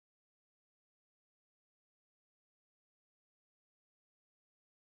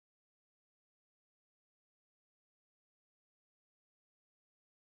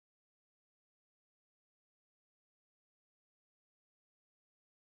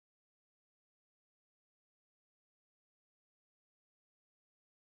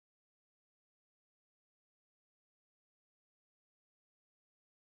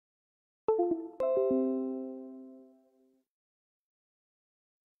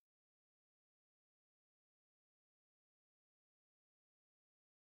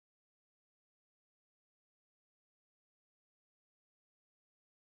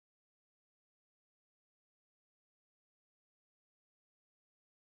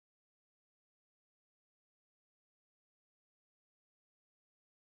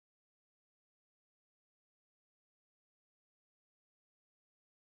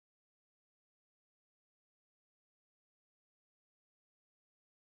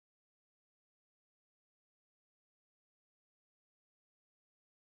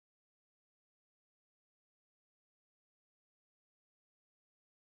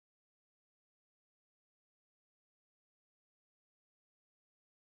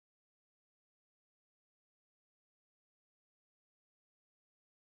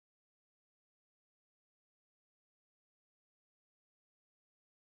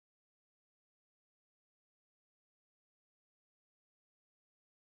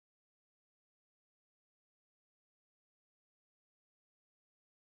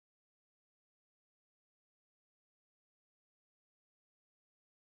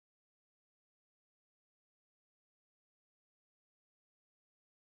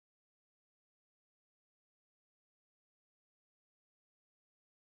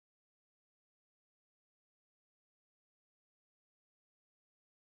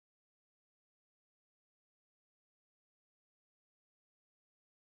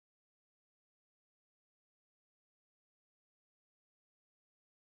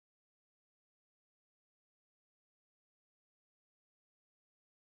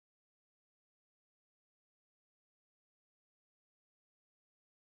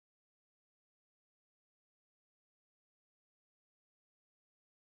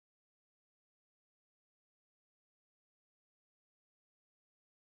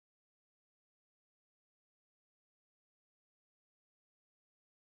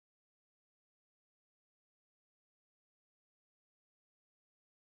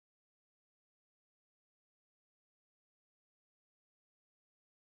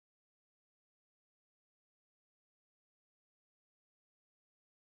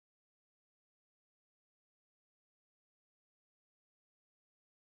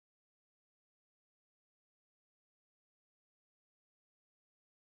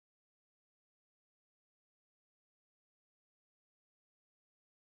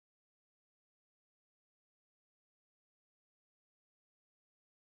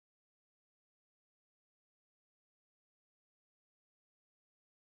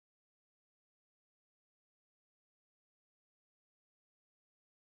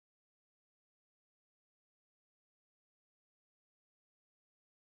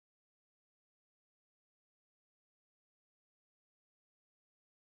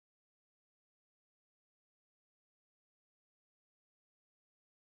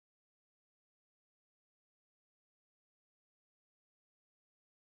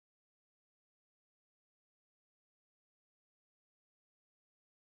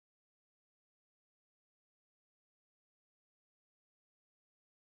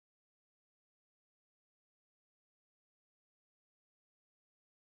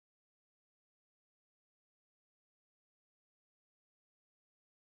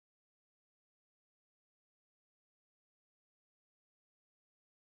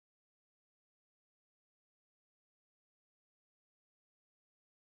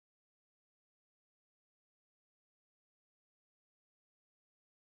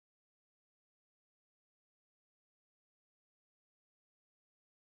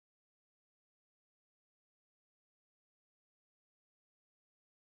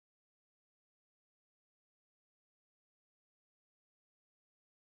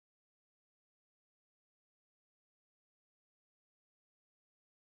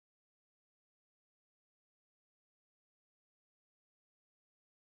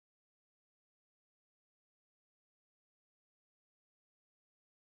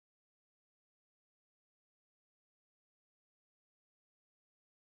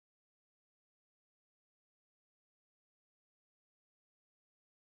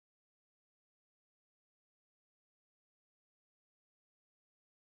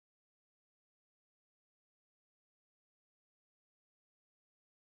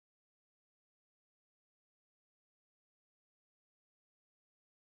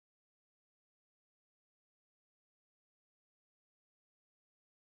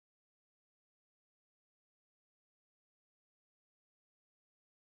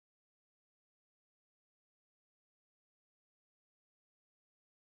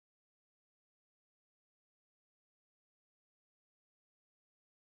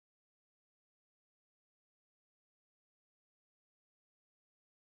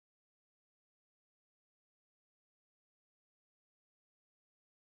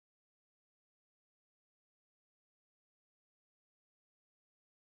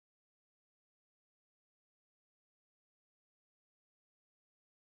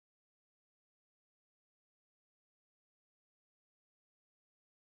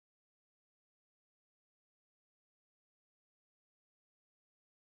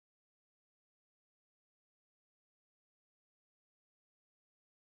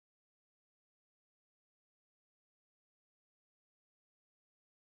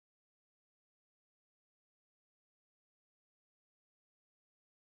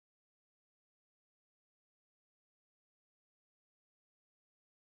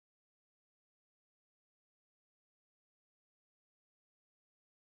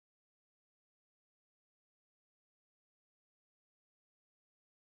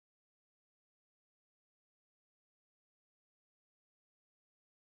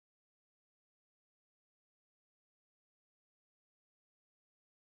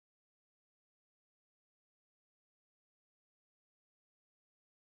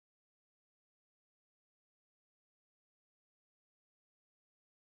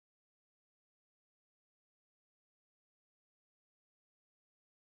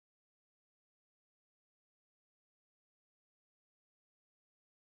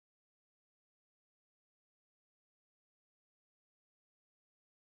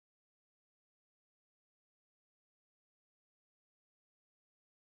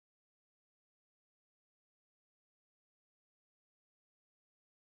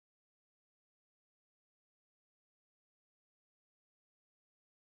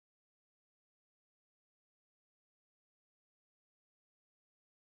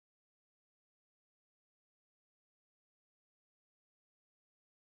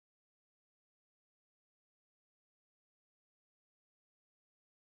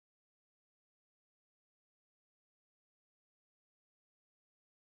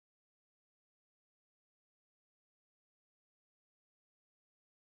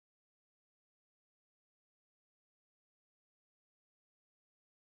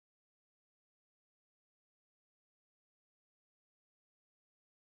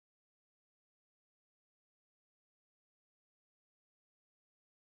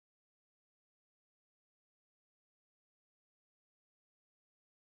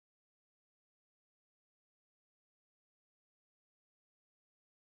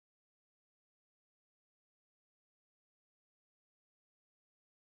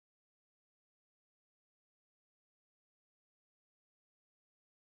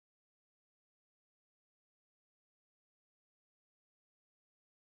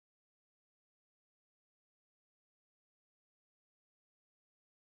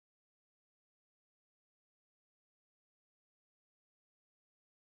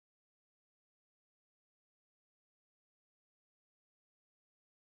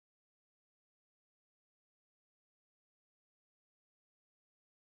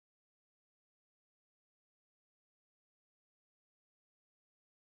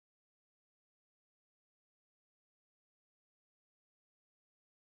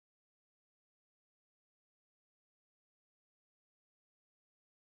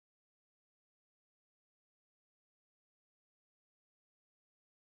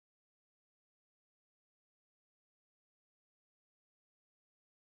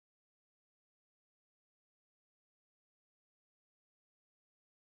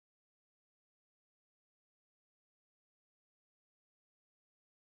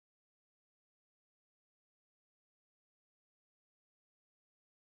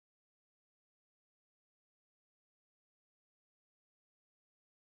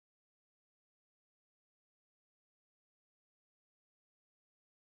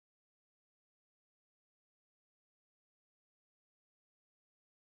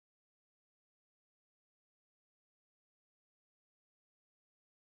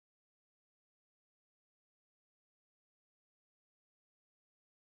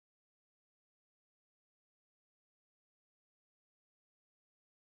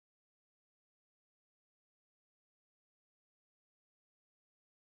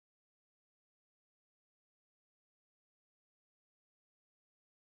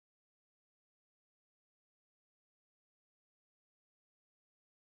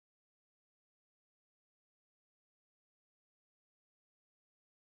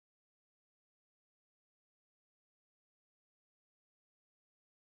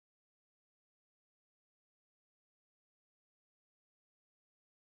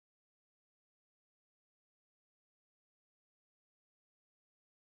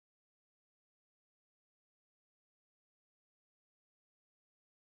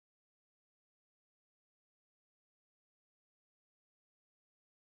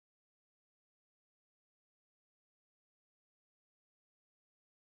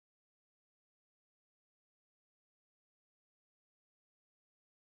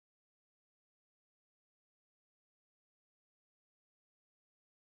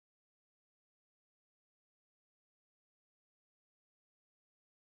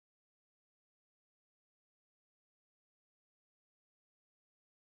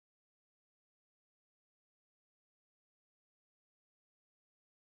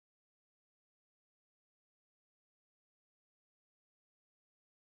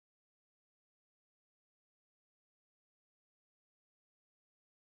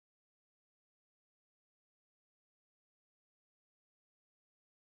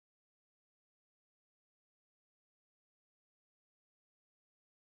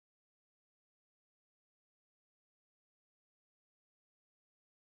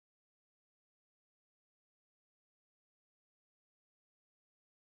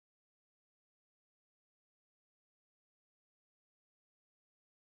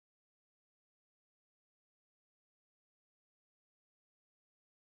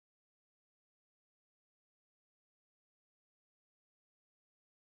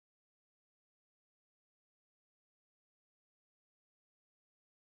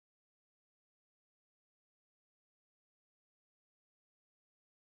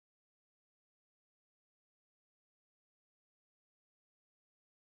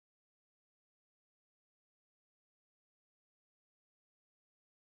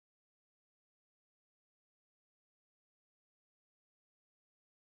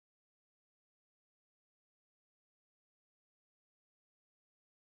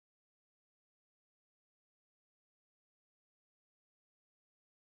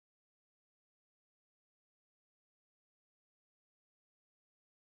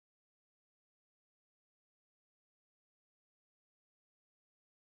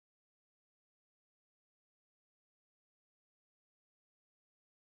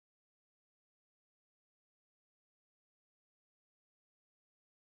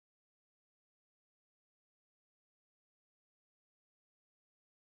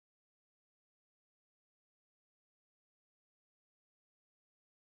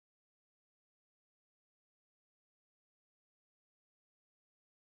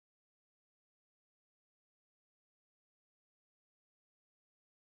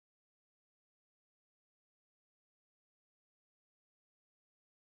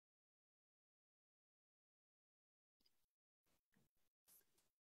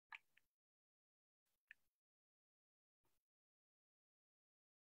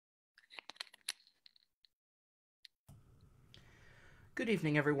Good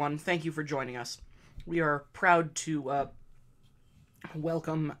evening, everyone. Thank you for joining us. We are proud to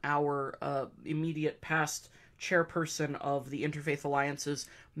welcome our immediate past chairperson of the Interfaith Alliance's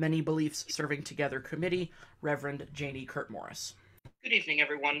Many Beliefs Serving Together Committee, Reverend Janie Kurt Morris. Good evening,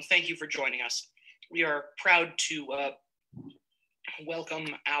 everyone. Thank you for joining us. We are proud to welcome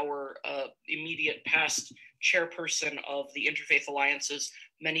our immediate past chairperson of the Interfaith Alliance's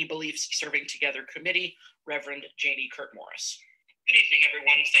Many Beliefs Serving Together Committee, Reverend Janie Kurt Morris. Good evening,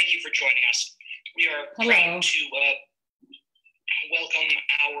 everyone. Thank you for joining us. We are proud to welcome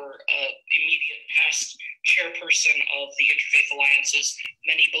our immediate past chairperson of the Interfaith Alliance's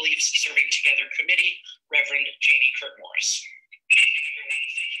Many Beliefs Serving Together Committee, Reverend Janie Kurt Morris. Good evening, everyone.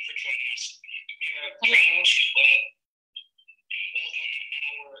 Thank you for joining us. We are proud to welcome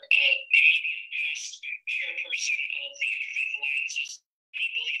our immediate past chairperson of the Interfaith Alliance's Many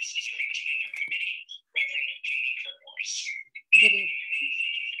Beliefs Serving Together Committee, Reverend Janie Kurt Morris.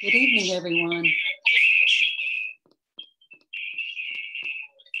 Good evening, everyone.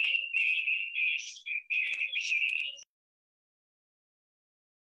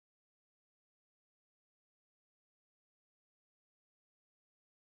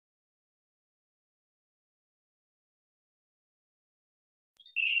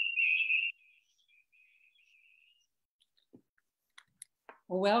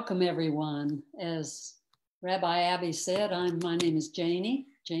 Well, welcome, everyone. As Rabbi Abby said, my name is Janie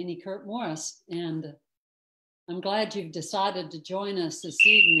Kurt Morris, and I'm glad you've decided to join us this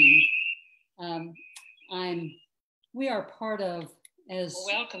evening. We are part of, well,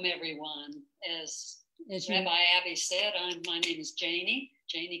 welcome, everyone. As Rabbi Abby said, my name is Janie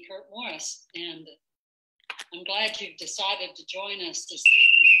Kurt Morris, and I'm glad you've decided to join us this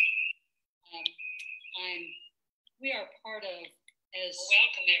evening. We are part of, as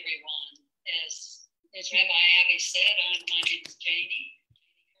welcome, everyone. As Rabbi Abby said, my name is Janie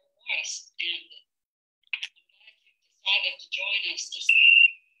Kurt Morris, and I'm glad you've decided to join us this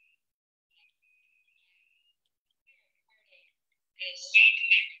evening. As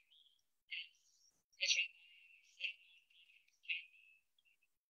welcome, everyone. As Rabbi Abby said, my name is Janie.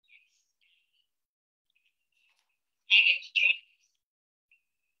 Decided to join us.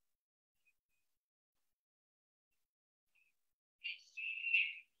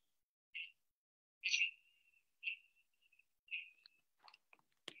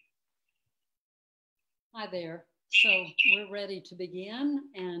 Hi there. So we're ready to begin,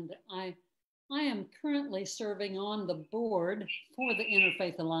 and I am currently serving on the board for the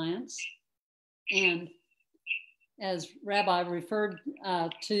Interfaith Alliance, and as Rabbi referred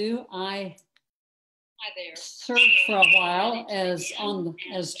to, I served for a while as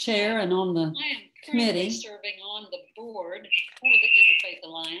chair and on the committee. I am currently serving on the board for the Interfaith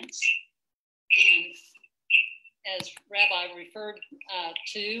Alliance, and as Rabbi referred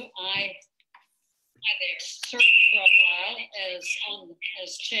to, I served for a while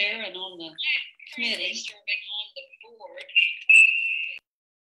as chair and on the committee. Serving on the board.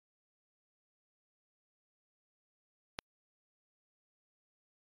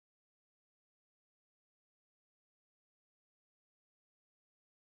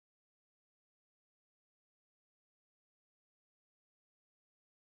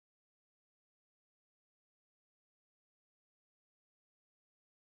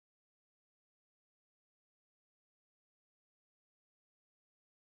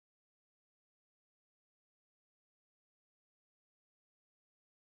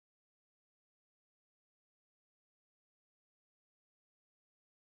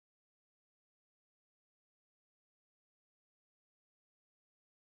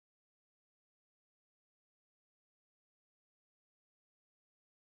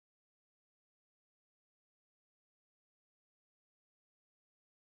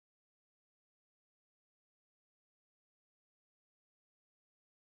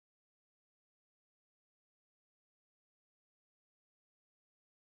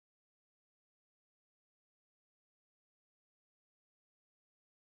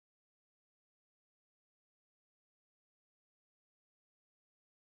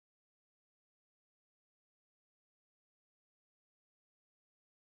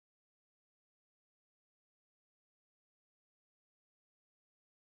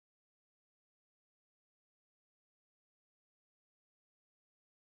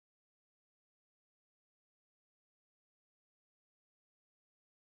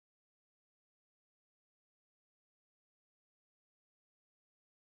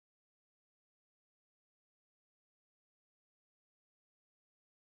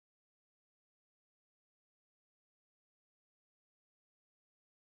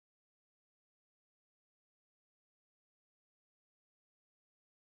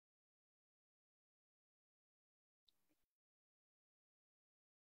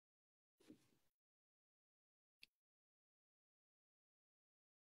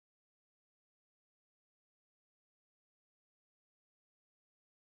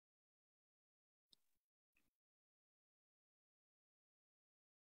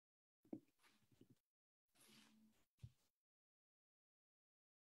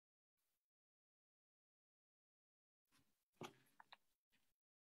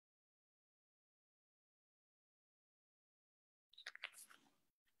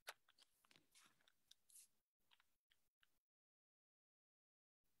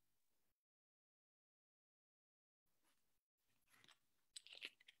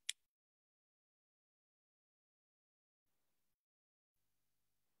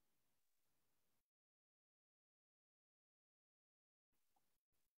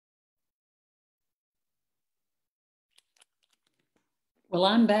 Well,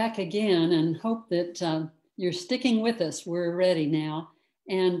 I'm back again and hope that you're sticking with us. We're ready now.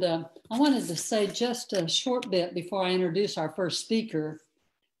 And I wanted to say just a short bit before I introduce our first speaker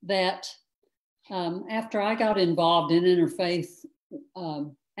that after I got involved in interfaith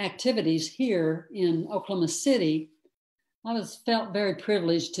activities here in Oklahoma City, I felt very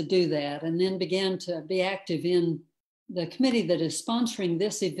privileged to do that, and then began to be active in the committee that is sponsoring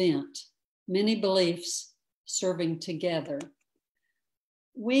this event, Many Beliefs Serving Together.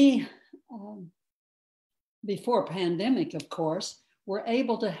 We, before pandemic, of course, were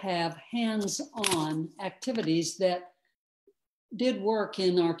able to have hands-on activities that did work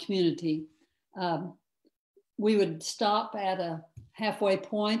in our community. We would stop at a halfway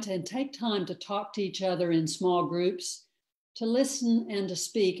point and take time to talk to each other in small groups, to listen and to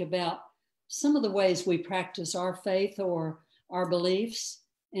speak about some of the ways we practice our faith or our beliefs.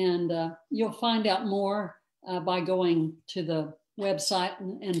 And you'll find out more by going to the website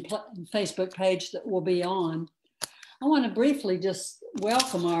and Facebook page that we'll be on. I want to briefly just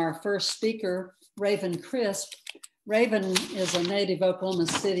welcome our first speaker, Raven Crisp. Raven is a native Oklahoma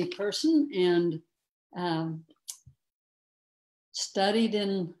City person and studied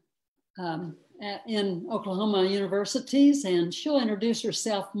in Oklahoma universities, and she'll introduce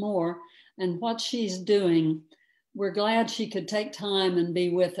herself more and what she's doing. We're glad she could take time and be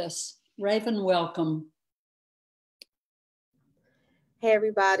with us. Raven, welcome. Hey,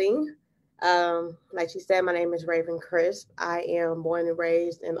 everybody. Like she said, my name is Raven Crisp. I am born and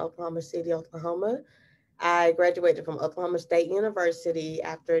raised in Oklahoma City, Oklahoma. I graduated from Oklahoma State University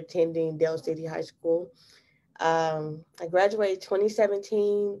after attending Dale City High School. I graduated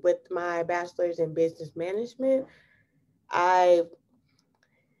 2017 with my bachelor's in business management. I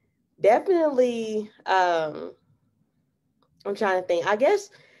definitely, I'm trying to think, I guess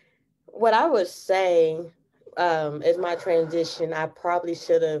what I would say is my transition, I probably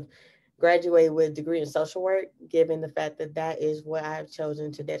should have graduated with a degree in social work, given the fact that that is what I have chosen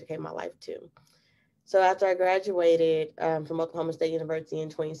to dedicate my life to. So after I graduated from Oklahoma State University in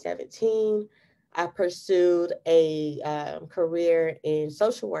 2017, I pursued a career in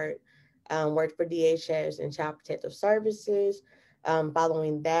social work, worked for DHS and Child Protective Services.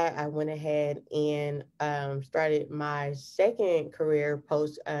 Following that, I went ahead and started my second career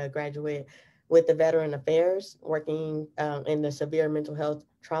post-graduate with the Veteran Affairs, working in the severe mental health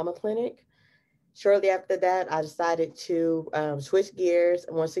trauma clinic. Shortly after that, I decided to switch gears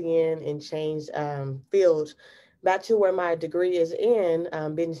once again and change fields back to where my degree is in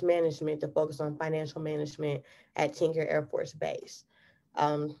business management, to focus on financial management at Tinker Air Force Base.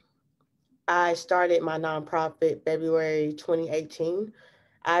 I started my nonprofit February 2018.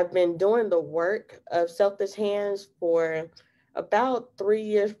 I've been doing the work of Selfless Hands for about 3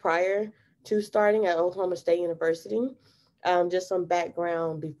 years prior to starting at Oklahoma State University. Just some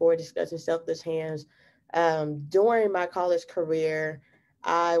background before discussing Selfless Hands. During my college career,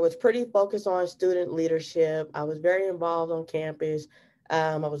 I was pretty focused on student leadership. I was very involved on campus.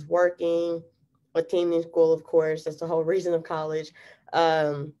 I was working, attending school, of course. That's the whole reason of college.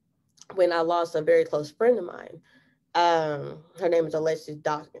 When I lost a very close friend of mine. Her name is Alexis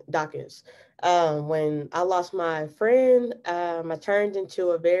Dawkins. When I lost my friend, I turned into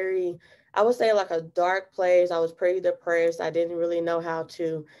a very, I would say, like a dark place. I was pretty depressed. I didn't really know how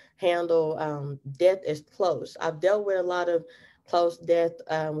to handle death as close. I've dealt with a lot of close death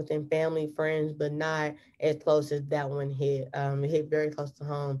within family, friends, but not as close as that one hit. It hit very close to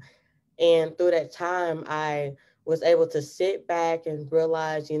home. And through that time, I was able to sit back and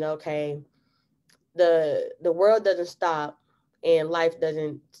realize, okay, the world doesn't stop and life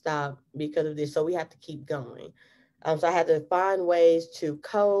doesn't stop because of this. So we have to keep going. So I had to find ways to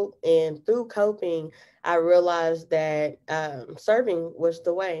cope. And through coping, I realized that serving was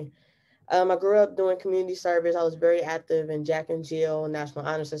the way. I grew up doing community service. I was very active in Jack and Jill, National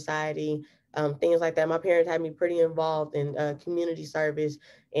Honor Society, things like that. My parents had me pretty involved in community service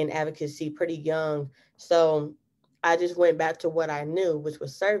and advocacy pretty young. So I just went back to what I knew, which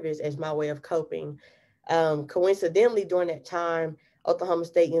was service, as my way of coping. Coincidentally, during that time, Oklahoma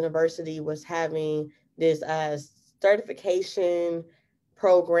State University was having this certification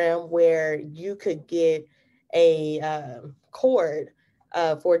program where you could get a cord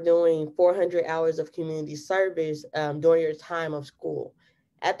for doing 400 hours of community service during your time of school.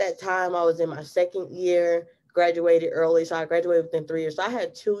 At that time, I was in my second year, graduated early. So I graduated within 3 years. So I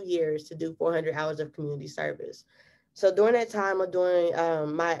had 2 years to do 400 hours of community service. So during that time of doing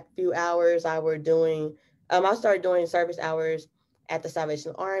my few hours, I started doing service hours at the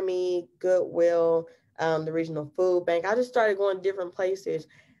Salvation Army, Goodwill, the Regional Food Bank. I just started going to different places,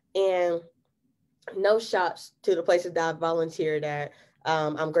 and no shots to the places that I volunteered at.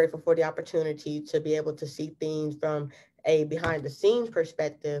 I'm grateful for the opportunity to be able to see things from a behind the scenes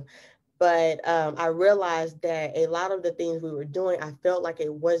perspective. But I realized that a lot of the things we were doing, I felt like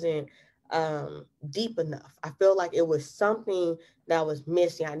it wasn't deep enough. I felt like it was something that was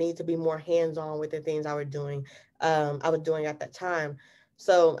missing. I need to be more hands-on with the things I was doing at that time.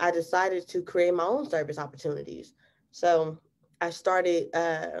 So I decided to create my own service opportunities. So I started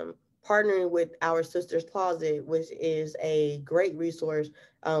partnering with our Sisters Closet, which is a great resource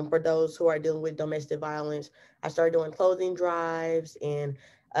for those who are dealing with domestic violence. I started doing clothing drives and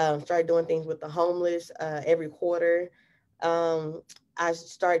started doing things with the homeless every quarter. Um, I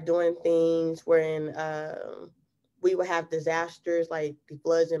started doing things wherein we would have disasters like the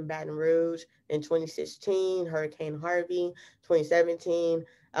floods in Baton Rouge in 2016, Hurricane Harvey, 2017.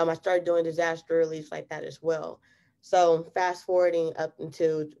 I started doing disaster relief like that as well. So fast forwarding up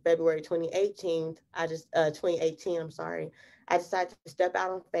until February 2018, I'm sorry, I decided to step out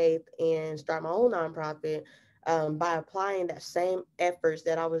on faith and start my own nonprofit by applying that same efforts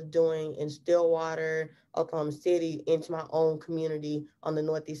that I was doing in Stillwater, Oklahoma City, into my own community on the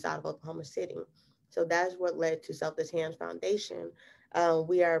northeast side of Oklahoma City. So that's what led to Selfless Hands Foundation.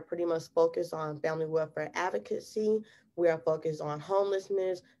 We are pretty much focused on family welfare advocacy. We are focused on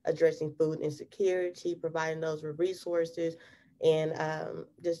homelessness, addressing food insecurity, providing those with resources, and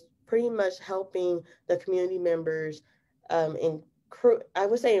just pretty much helping the community members I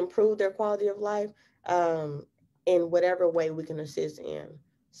would say improve their quality of life um, in whatever way we can assist in.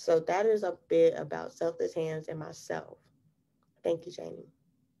 So that is a bit about Selfless Hands and myself. Thank you, Janie.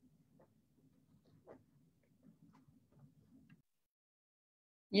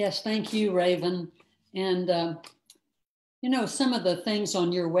 Yes, thank you, Raven. And, some of the things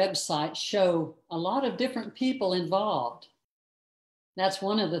on your website show a lot of different people involved. That's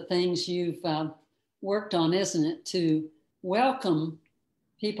one of the things you've worked on, isn't it? To welcome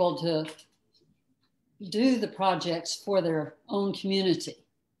people to do the projects for their own community.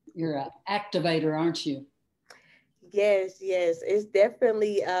 You're an activator, aren't you? Yes, yes. It's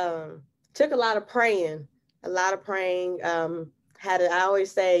definitely took a lot of praying, a lot of praying. I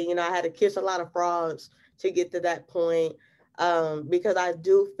always say, I had to kiss a lot of frogs to get to that point because I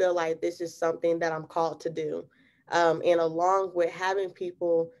do feel like this is something that I'm called to do. And along with having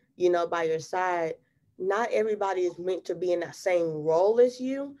people, by your side, not everybody is meant to be in that same role as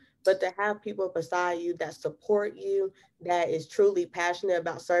you, but to have people beside you that support you, that is truly passionate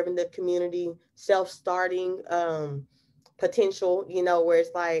about serving the community, self-starting potential, where it's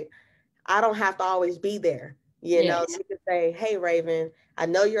like, I don't have to always be there. Yes. You can say, hey, Raven, I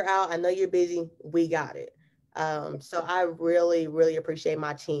know you're out. I know you're busy. We got it. So I really, really appreciate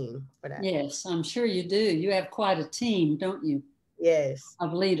my team for that. Yes, I'm sure you do. You have quite a team, don't you? Yes.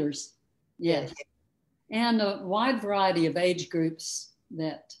 Of leaders. Yes. And a wide variety of age groups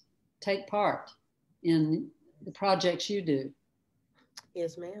that take part in the projects you do.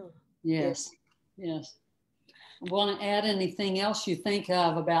 Yes, ma'am. Yes. Yes. Want to add anything else you think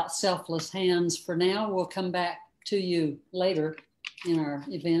of about Selfless Hands for now? We'll come back to you later in our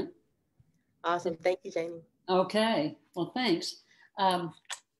event. Awesome. Thank you, Janie. Okay. Well, thanks.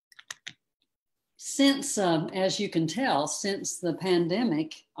 Since, as you can tell, since the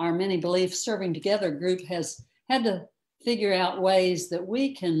pandemic, our Many Beliefs Serving Together group has had to figure out ways that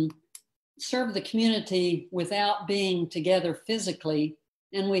we can serve the community without being together physically.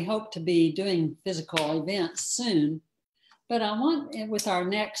 And we hope to be doing physical events soon. But I want, with our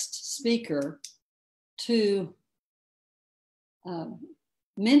next speaker, to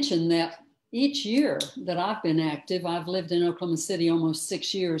mention that each year that I've been active, I've lived in Oklahoma City almost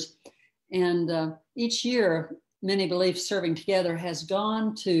 6 years, and each year, Many Beliefs Serving Together has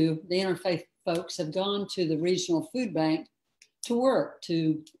gone to, the interfaith folks have gone to the regional food bank to work,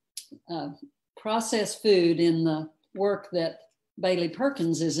 to process food in the work that Bailey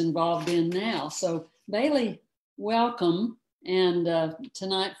Perkins is involved in now. So Bailey, welcome, and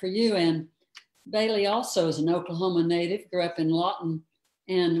tonight for you. And Bailey also is an Oklahoma native, grew up in Lawton,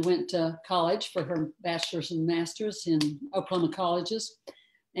 and went to college for her bachelor's and master's in Oklahoma colleges,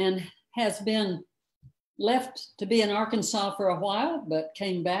 and has been left to be in Arkansas for a while, but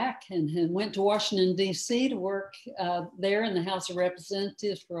came back and went to Washington, D.C. to work there in the House of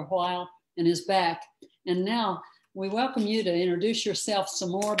Representatives for a while, and is back. And now we welcome you to introduce yourself some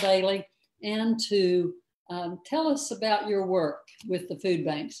more, Bailey, and to tell us about your work with the food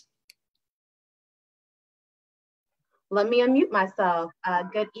banks. Let me unmute myself.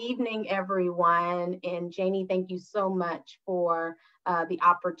 Good evening, everyone. And Janie, thank you so much for the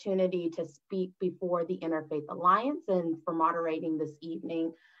opportunity to speak before the Interfaith Alliance and for moderating this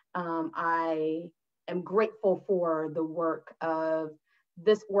evening. I am grateful for the work of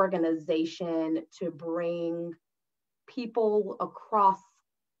this organization to bring people across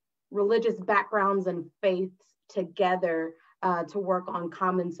religious backgrounds and faiths together to work on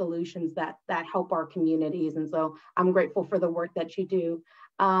common solutions that help our communities. And so I'm grateful for the work that you do.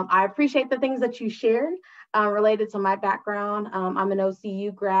 I appreciate the things that you shared related to my background. I'm an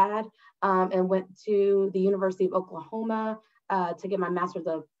OCU grad and went to the University of Oklahoma to get my master's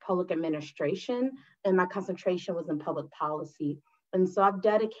of public administration, and my concentration was in public policy. And so I've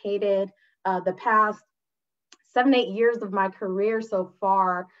dedicated the past 7-8 years of my career so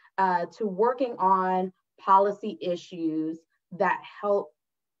far to working on policy issues that help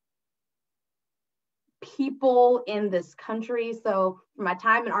people in this country. So from my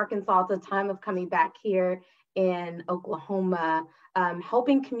time in Arkansas to the time of coming back here in Oklahoma,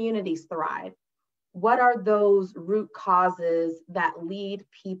 helping communities thrive. What are those root causes that lead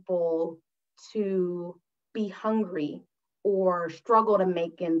people to be hungry or struggle to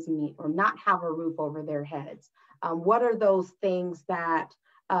make ends meet or not have a roof over their heads? What are those things that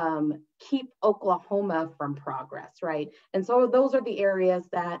keep Oklahoma from progress, right? And so those are the areas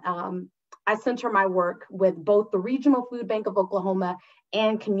that I center my work with both the Regional Food Bank of Oklahoma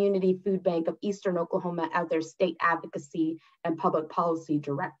and Community Food Bank of Eastern Oklahoma as their state advocacy and public policy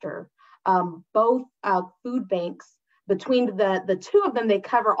director. Both food banks, between the two of them, they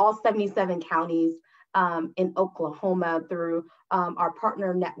cover all 77 counties in Oklahoma through our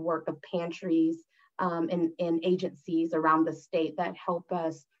partner network of pantries and agencies around the state that help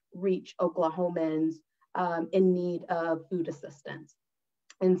us reach Oklahomans in need of food assistance.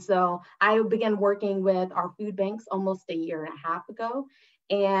 And so I began working with our food banks almost 1.5 years ago,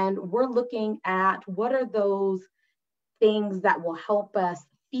 and we're looking at what are those things that will help us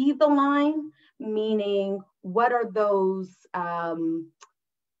feed the line, meaning what are those,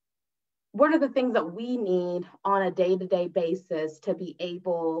 what are the things that we need on a day-to-day basis to be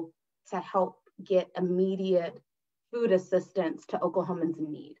able to help get immediate food assistance to Oklahomans in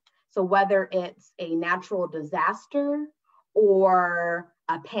need. So whether it's a natural disaster or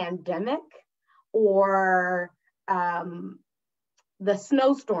a pandemic or the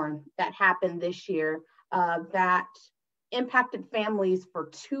snowstorm that happened this year that impacted families for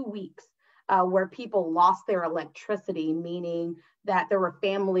 2 weeks, where people lost their electricity, meaning that there were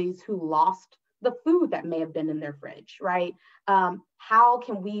families who lost the food that may have been in their fridge, right? How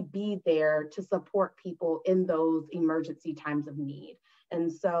can we be there to support people in those emergency times of need? And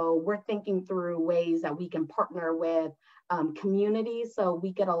so we're thinking through ways that we can partner with communities. So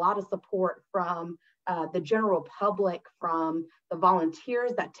we get a lot of support from the general public, from the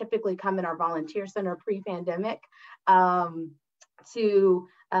volunteers that typically come in our volunteer center pre-pandemic, to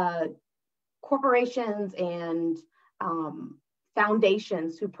corporations and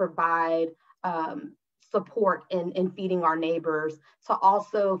foundations who provide support in feeding our neighbors, to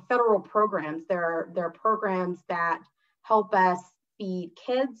also federal programs. There are programs that help us feed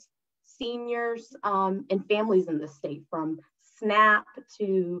kids, seniors, and families in the state, from SNAP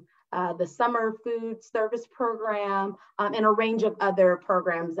to the Summer Food Service Program, and a range of other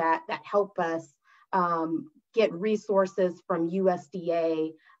programs that help us get resources from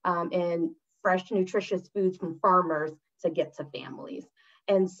USDA and fresh, nutritious foods from farmers to get to families.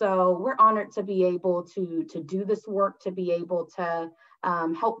 And so we're honored to be able to do this work, to be able to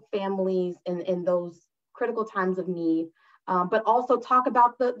help families in those critical times of need, but also talk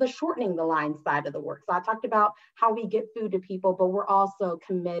about the shortening the line side of the work. So I talked about how we get food to people, but we're also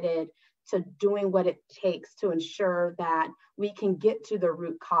committed to doing what it takes to ensure that we can get to the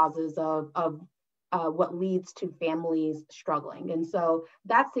root causes of what leads to families struggling. And so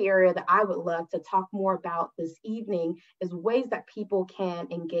that's the area that I would love to talk more about this evening, is ways that people can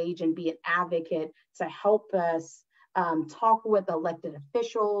engage and be an advocate to help us talk with elected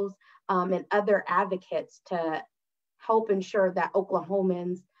officials and other advocates to help ensure that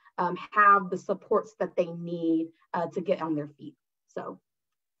Oklahomans have the supports that they need to get on their feet. So.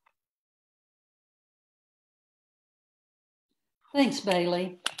 Thanks,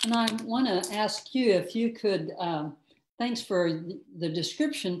 Bailey. And I want to ask you if you could, thanks for the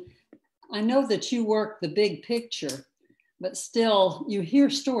description. I know that you work the big picture, but still you hear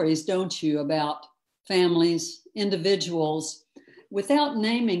stories, don't you, about families, individuals. Without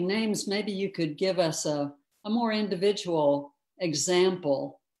naming names, maybe you could give us a more individual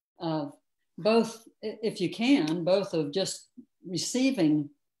example of both, if you can, both of just receiving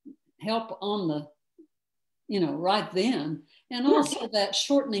help on the, right then, and also that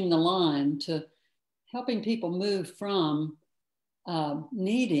shortening the line to helping people move from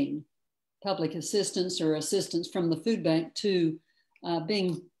needing public assistance or assistance from the food bank to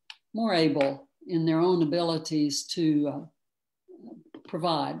being more able in their own abilities to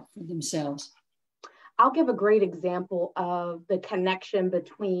provide for themselves. I'll give a great example of the connection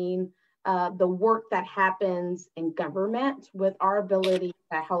between the work that happens in government with our ability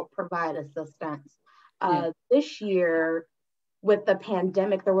to help provide assistance. This year, with the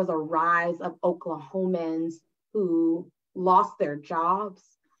pandemic, there was a rise of Oklahomans who lost their jobs,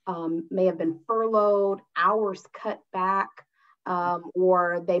 may have been furloughed, hours cut back,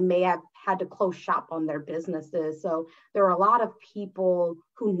 or they may have had to close shop on their businesses. So there are a lot of people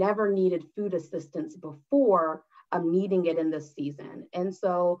who never needed food assistance before needing it in this season. And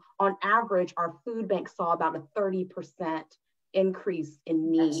so on average, our food bank saw about a 30% increase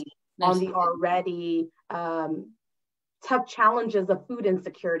in need on the already tough challenges of food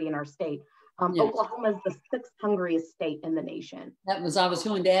insecurity in our state. Oklahoma is the sixth hungriest state in the nation. I was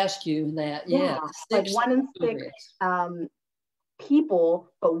going to ask you that. Like 1 in 6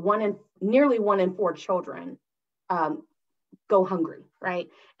 people, but nearly 1 in 4 children go hungry, right?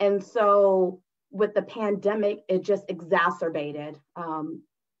 And so with the pandemic, it just exacerbated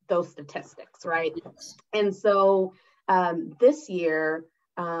those statistics, right? And so this year,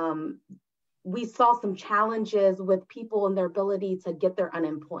 we saw some challenges with people and their ability to get their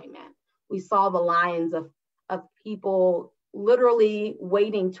unemployment. We saw the lines of people literally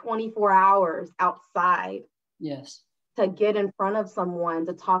waiting 24 hours outside to get in front of someone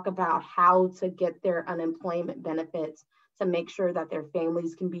to talk about how to get their unemployment benefits, to make sure that their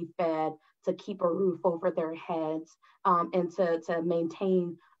families can be fed, to keep a roof over their heads, and to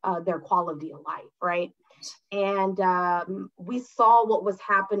maintain their quality of life, right? And we saw what was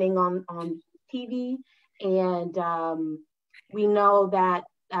happening on TV, and we know that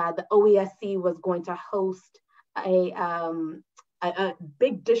the OESC was going to host a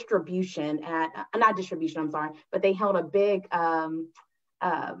big distribution but they held a big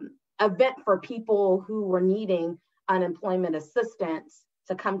event for people who were needing unemployment assistance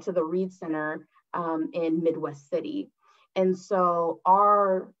to come to the Reed Center in Midwest City. And so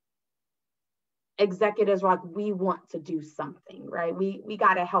our executives were like, we want to do something, right? We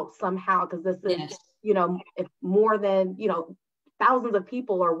got to help somehow, because this is, if more than, thousands of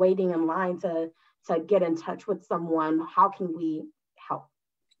people are waiting in line to get in touch with someone, how can we help?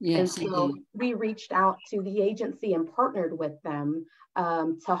 Yes, and so we reached out to the agency and partnered with them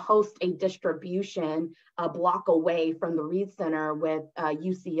to host a distribution a block away from the Reed Center with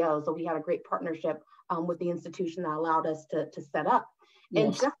UCO. So we had a great partnership with the institution that allowed us to set up. Yes.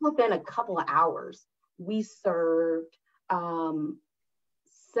 And just within a couple of hours, we served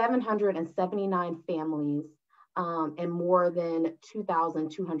 779 families and more than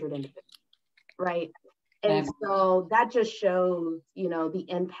 2,200 individuals, right? And so that just shows, the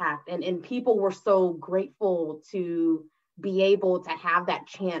impact. And people were so grateful to be able to have that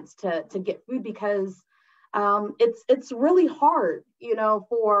chance to get food, because it's really hard,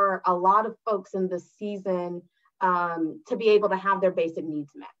 for a lot of folks in this season to be able to have their basic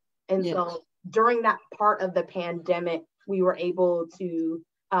needs met. And so during that part of the pandemic, we were able to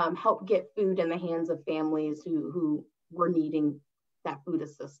help get food in the hands of families who were needing that food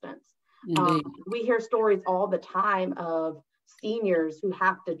assistance. We hear stories all the time of seniors who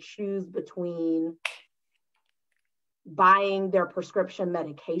have to choose between buying their prescription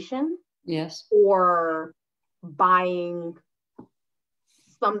medication, or buying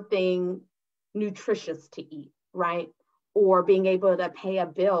something nutritious to eat, right? Or being able to pay a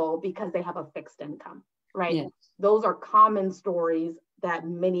bill because they have a fixed income, right? Yes. Those are common stories that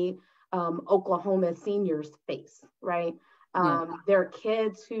many Oklahoma seniors face, right? There are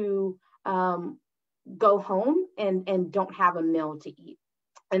kids who go home and don't have a meal to eat.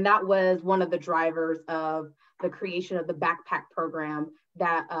 And that was one of the drivers of the creation of the backpack program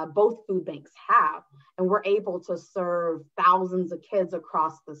that both food banks have. And we're able to serve thousands of kids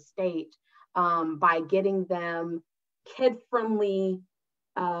across the state by getting them kid-friendly,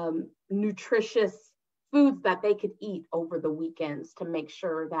 nutritious foods that they could eat over the weekends, to make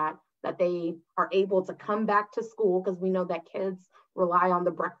sure that they are able to come back to school, because we know that kids rely on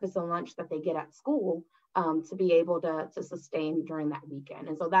the breakfast and lunch that they get at school to be able to sustain during that weekend.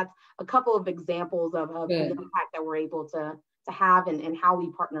 And so that's a couple of examples of the impact that we're able to have and how we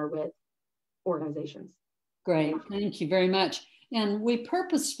partner with organizations. Great, thank you very much. And we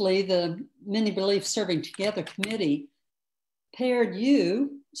purposefully, the Many Beliefs Serving Together Committee, paired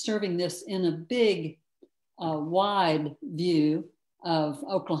you serving this in a big, wide view of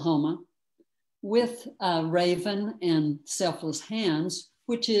Oklahoma with Raven and Selfless Hands,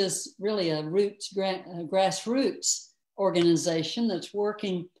 which is really a grassroots organization that's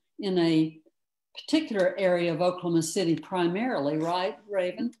working in a particular area of Oklahoma City primarily, right,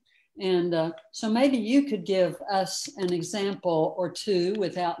 Raven? And so maybe you could give us an example or two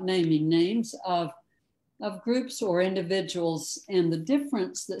without naming names of groups or individuals and the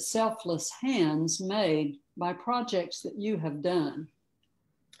difference that Selfless Hands made by projects that you have done.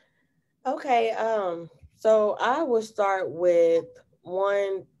 Okay, so I will start with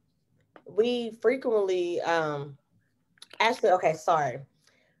one. We frequently, actually, okay, sorry.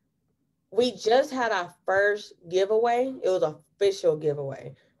 We just had our first giveaway. It was an official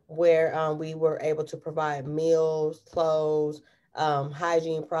giveaway where we were able to provide meals, clothes,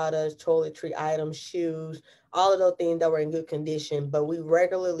 hygiene products, toiletry items, shoes, all of those things that were in good condition. But we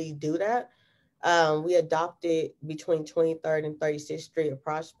regularly do that. We adopted between 23rd and 36th Street of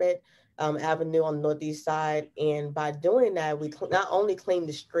Prospect Avenue on the northeast side. And by doing that, we not only clean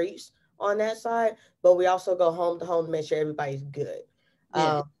the streets on that side, but we also go home to home to make sure everybody's good.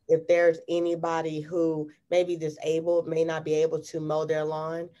 Yeah. If there's anybody who may be disabled, may not be able to mow their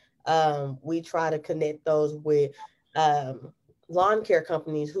lawn, we try to connect those with lawn care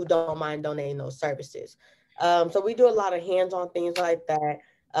companies who don't mind donating those services. So we do a lot of hands-on things like that.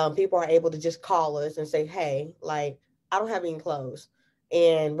 People are able to just call us and say, hey, like, I don't have any clothes.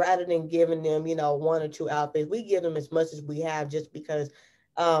 And rather than giving them, one or two outfits, we give them as much as we have just because,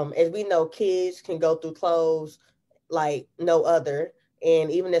 as we know, kids can go through clothes like no other.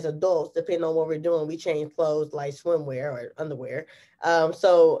 And even as adults, depending on what we're doing, we change clothes like swimwear or underwear.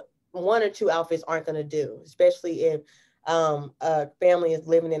 So one or two outfits aren't going to do, especially if a family is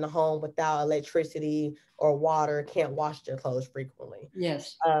living in a home without electricity or water, can't wash their clothes frequently.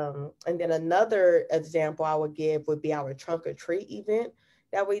 Yes. And then another example I would give would be our trunk or treat event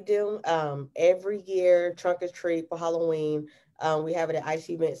that we do every year. Trunk or treat for Halloween. We have it at IC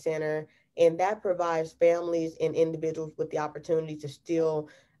Event Center, and that provides families and individuals with the opportunity to still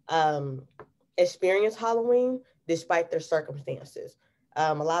experience Halloween despite their circumstances.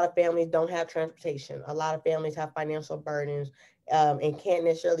 A lot of families don't have transportation. A lot of families have financial burdens and can't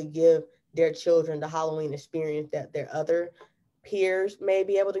necessarily give their children the Halloween experience that their other peers may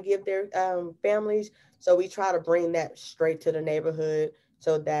be able to give their families. So we try to bring that straight to the neighborhood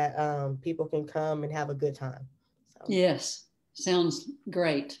so that people can come and have a good time. So. Yes, sounds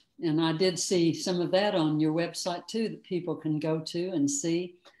great. And I did see some of that on your website too that people can go to and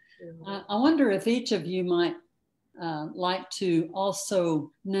see. Mm-hmm. I wonder if each of you might like to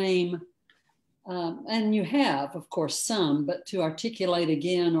also name, and you have, of course, some, but to articulate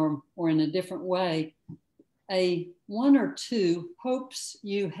again or in a different way, one or two hopes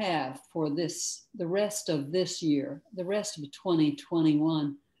you have for the rest of this year, the rest of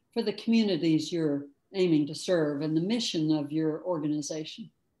 2021, for the communities you're aiming to serve and the mission of your organization.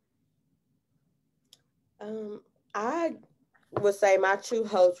 I would say my two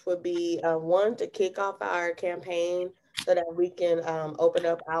hopes would be one, to kick off our campaign so that we can open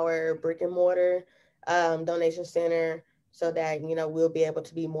up our brick and mortar donation center so that, we'll be able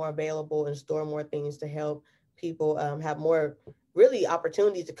to be more available and store more things to help people have more really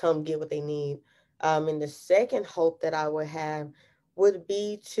opportunities to come get what they need. And the second hope that I would have would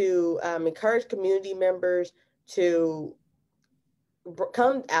be to encourage community members to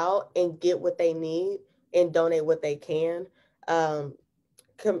come out and get what they need and donate what they can.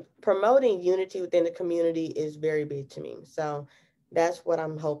 Promoting unity within the community is very big to me. So that's what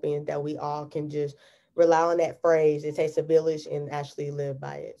I'm hoping, that we all can just rely on that phrase, it takes a village, and actually live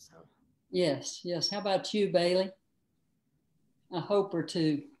by it. So. Yes. How about you, Bailey? A hope or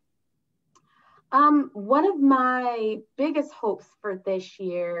two? One of my biggest hopes for this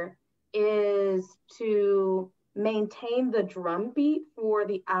year is to maintain the drumbeat for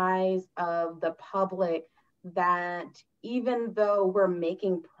the eyes of the public that even though we're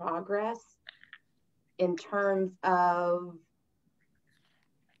making progress in terms of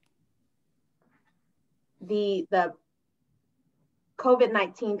the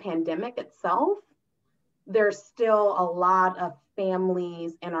COVID-19 pandemic itself, there's still a lot of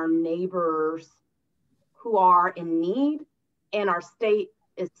families and our neighbors who are in need, and our state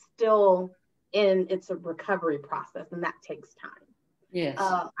is still in its recovery process, and that takes time. Yes.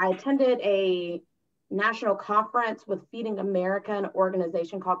 I attended a national conference with Feeding America, an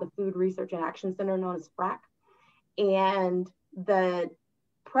organization called the Food Research and Action Center, known as FRAC. And the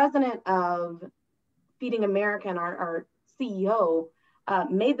president of Feeding America and our CEO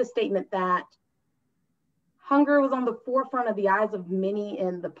made the statement that hunger was on the forefront of the eyes of many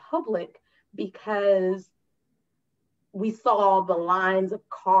in the public because we saw the lines of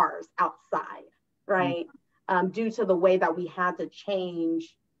cars outside, right? Due to the way that we had to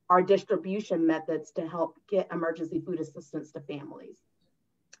change our distribution methods to help get emergency food assistance to families.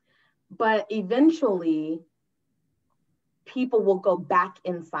 But eventually, people will go back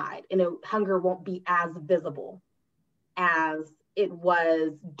inside and hunger won't be as visible as it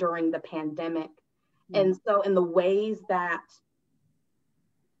was during the pandemic. And so in the ways that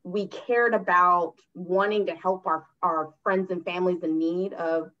we cared about wanting to help our friends and families in need,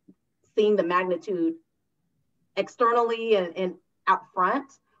 of seeing the magnitude externally and out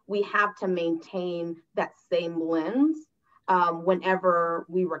front, we have to maintain that same lens whenever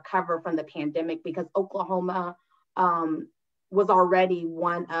we recover from the pandemic, because Oklahoma was already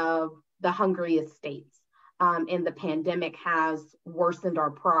one of the hungriest states. And the pandemic has worsened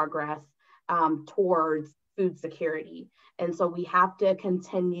our progress towards food security. And so we have to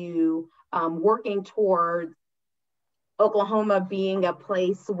continue working towards Oklahoma being a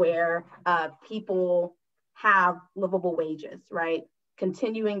place where people have livable wages, right?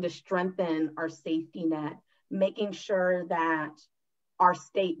 Continuing to strengthen our safety net, making sure that our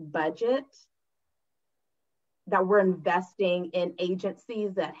state budget, that we're investing in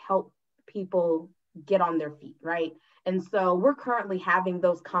agencies that help people get on their feet, right? And so we're currently having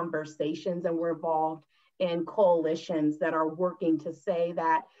those conversations, and we're involved in coalitions that are working to say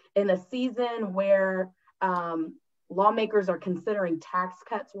that in a season where lawmakers are considering tax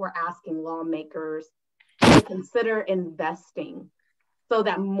cuts, we're asking lawmakers to consider investing so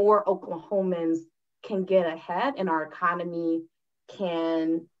that more Oklahomans can get ahead and our economy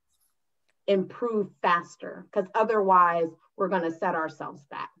can improve faster, because otherwise we're going to set ourselves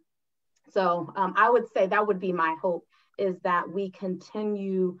back. So I would say that would be my hope, is that we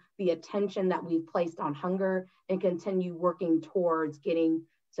continue the attention that we've placed on hunger and continue working towards getting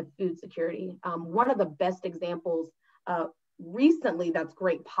to food security. One of the best examples recently that's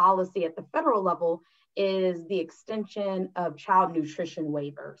great policy at the federal level is the extension of child nutrition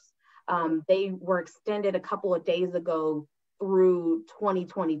waivers. They were extended a couple of days ago through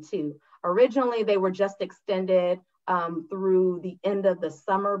 2022. Originally, they were just extended through the end of the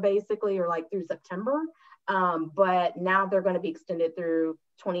summer, basically, or like through September. But now they're going to be extended through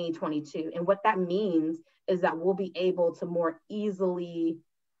 2022. And what that means is that we'll be able to more easily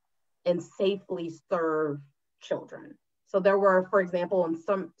and safely serve children. So there were, for example, in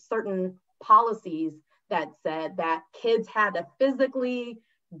some certain policies that said that kids had to physically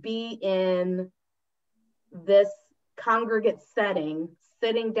be in this congregate setting,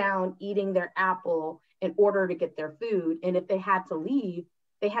 sitting down, eating their apple in order to get their food. And if they had to leave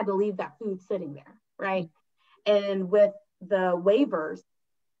that food sitting there, right? And with the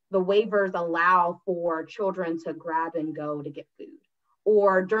waivers allow for children to grab and go to get food.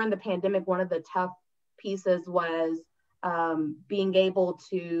 Or during the pandemic, one of the tough pieces was being able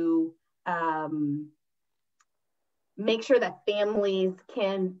to make sure that families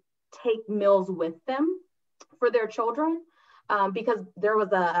can take meals with them for their children, because there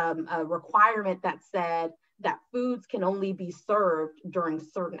was a requirement that said that foods can only be served during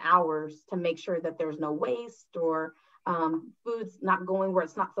certain hours to make sure that there's no waste or food's not going where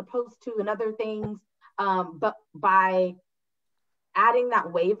it's not supposed to and other things. But by adding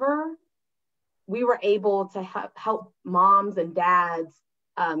that waiver, we were able to help moms and dads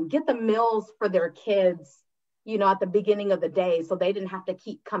get the meals for their kids, at the beginning of the day, so they didn't have to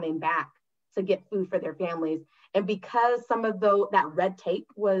keep coming back to get food for their families. And because some of that red tape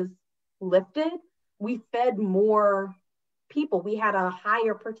was lifted, we fed more people. We had a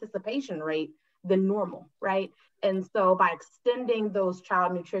higher participation rate than normal, right? And so by extending those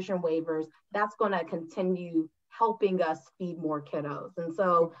child nutrition waivers, that's going to continue helping us feed more kiddos. And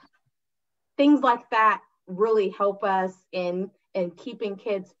so things like that really help us in keeping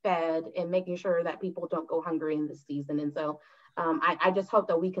kids fed and making sure that people don't go hungry in this season. And so I just hope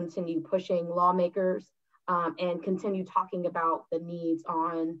that we continue pushing lawmakers and continue talking about the needs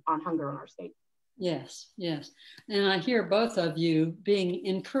on hunger in our state. Yes, yes. And I hear both of you being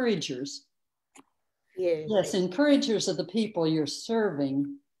encouragers. Yes, encouragers of the people you're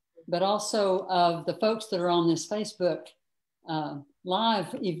serving, but also of the folks that are on this Facebook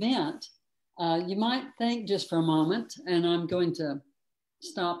live event. You might think just for a moment, and I'm going to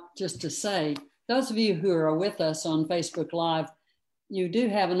stop just to say, those of you who are with us on Facebook Live, you do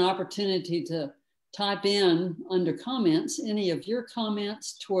have an opportunity to type in under comments any of your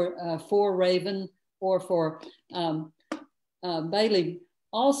comments for Raven or for Bailey.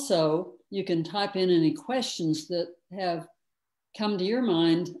 Also, you can type in any questions that have come to your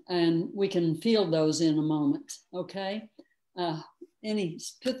mind, and we can field those in a moment, okay?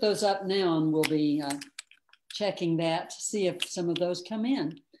 Put those up now, and we'll be checking that to see if some of those come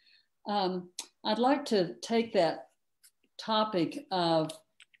in. I'd like to take that topic of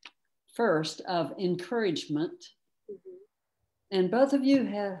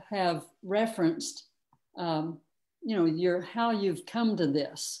how you've come to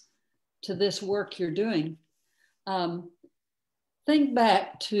this work you're doing. Think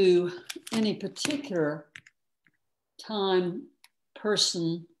back to any particular time,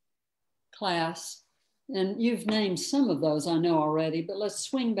 person, class, and you've named some of those I know already, but let's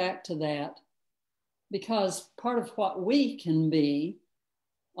swing back to that, because part of what we can be,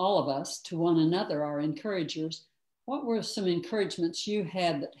 all of us, to one another, are encouragers. What were some encouragements you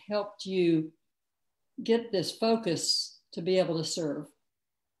had that helped you get this focus to be able to serve?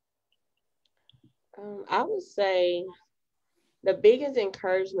 I would say the biggest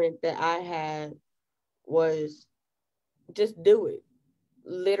encouragement that I had was just do it.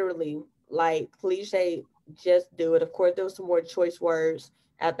 Literally, like cliche, just do it. Of course, there was some more choice words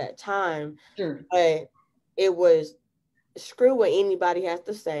at that time, Sure. but it was screw what anybody has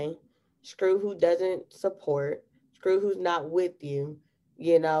to say, screw who doesn't support, screw who's not with you,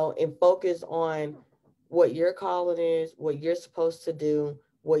 and focus on what your calling is, what you're supposed to do,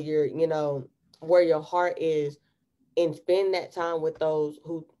 what where your heart is, and spend that time with those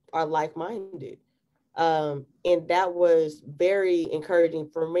who are like-minded. And that was very encouraging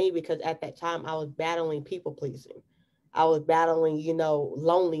for me because at that time I was battling people pleasing. I was battling,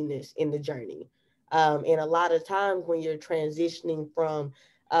 loneliness in the journey. And a lot of times when you're transitioning from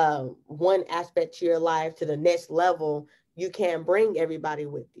one aspect to your life to the next level, you can't bring everybody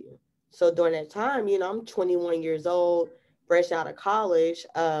with you. So during that time, I'm 21 years old, fresh out of college,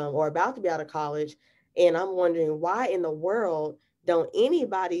 or about to be out of college. And I'm wondering why in the world don't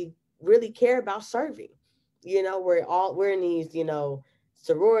anybody really care about serving? We're in these,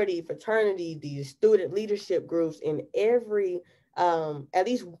 sorority, fraternity, these student leadership groups, in every at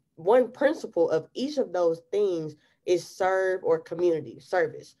least one principle of each of those things is serve or community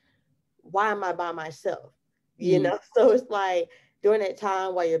service. Why am I by myself? So it's like during that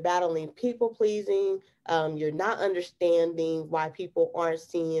time while you're battling people pleasing, you're not understanding why people aren't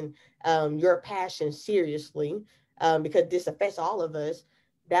seeing your passion seriously, because this affects all of us.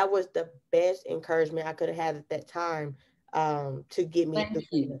 That was the best encouragement I could have had at that time, to get me Thank through.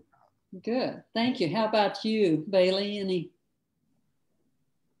 you. Good. Thank you. How about you, Bailey?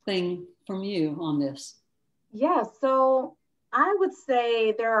 Anything from you on this? Yeah, so I would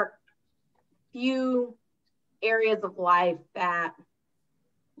say there are few areas of life that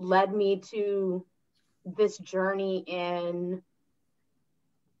led me to this journey in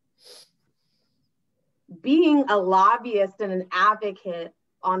being a lobbyist and an advocate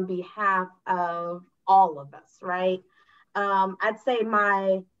on behalf of all of us, right? I'd say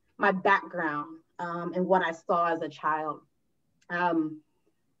my background, and what I saw as a child.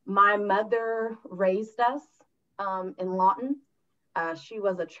 My mother raised us in Lawton. She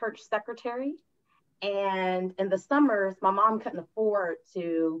was a church secretary. And in the summers, my mom couldn't afford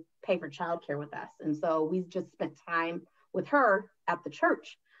to pay for childcare with us. And so we just spent time with her at the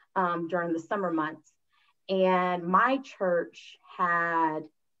church during the summer months. And my church had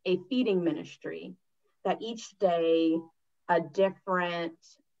a feeding ministry that each day a different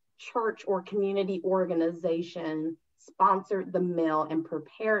church or community organization sponsored the meal and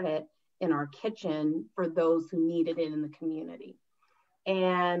prepared it in our kitchen for those who needed it in the community.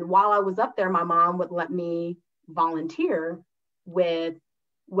 And while I was up there, my mom would let me volunteer with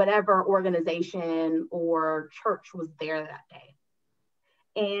whatever organization or church was there that day.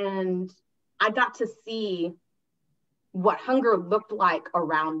 And I got to see what hunger looked like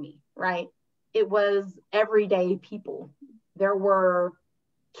around me, right? It was everyday people. There were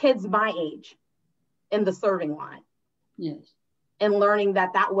kids my age in the serving line. Yes. And learning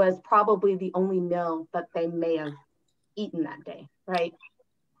that that was probably the only meal that they may have eaten that day, right?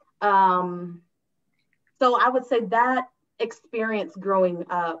 So I would say that experience growing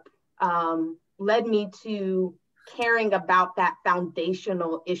up led me to caring about that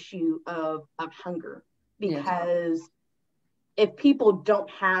foundational issue of hunger. Because yes, if people don't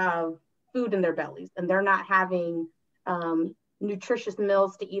have food in their bellies and they're not having nutritious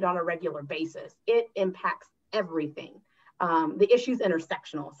meals to eat on a regular basis, it impacts everything. The issue's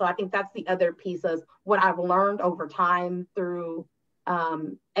intersectional. So I think that's the other piece of what I've learned over time through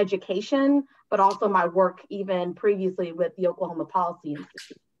education, but also my work even previously with the Oklahoma Policy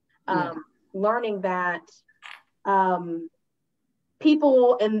Institute. Learning that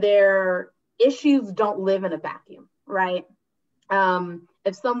people and their issues don't live in a vacuum, right?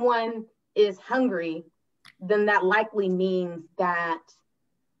 If someone is hungry, then that likely means that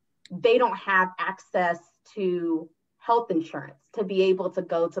they don't have access to health insurance to be able to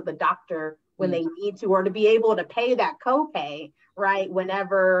go to the doctor when they need to, or to be able to pay that copay, right?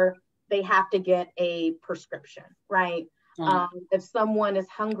 Whenever they have to get a prescription, right? If someone is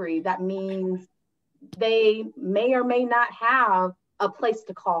hungry, that means they may or may not have a place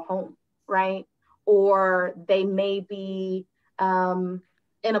to call home, right? Or they may be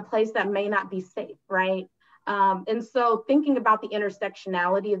in a place that may not be safe, right? And so thinking about the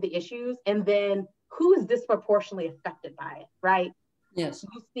intersectionality of the issues, and then who is disproportionately affected by it, right? Yes.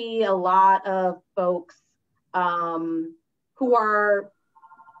 You see a lot of folks who are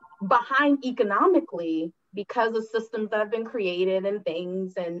behind economically because of systems that have been created and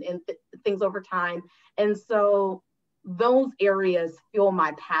things and things over time. And so those areas fuel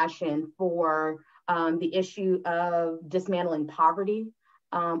my passion for the issue of dismantling poverty,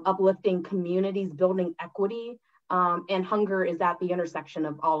 uplifting communities, building equity, and hunger is at the intersection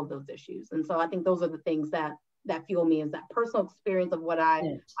of all of those issues. And so I think those are the things that fuel me, is that personal experience of what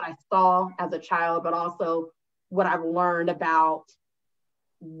I saw as a child, but also what I've learned about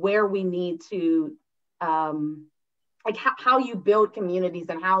where we need to, like how you build communities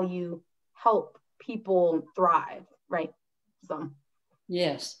and how you help people thrive, right? So.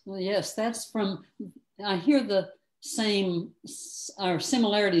 Yes, well, yes, that's from, I hear the same or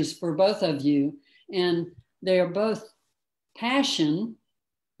similarities for both of you, and they are both passion.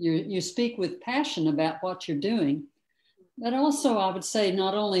 You speak with passion about what you're doing, but also I would say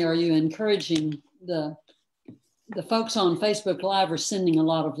not only are you encouraging the folks on Facebook Live are sending a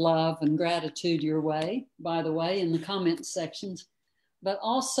lot of love and gratitude your way, by the way, in the comment sections, but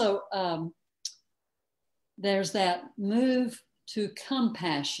also there's that move to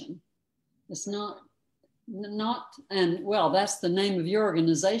compassion. It's not, and well, that's the name of your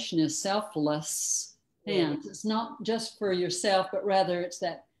organization, is Selfless Hands. It's not just for yourself, but rather it's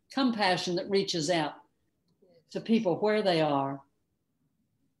that compassion that reaches out to people where they are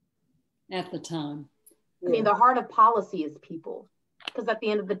at the time. I mean, the heart of policy is people, because at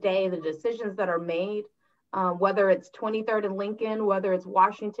the end of the day, the decisions that are made, whether it's 23rd and Lincoln, whether it's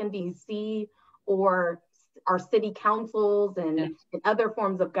Washington, D.C., or our city councils and other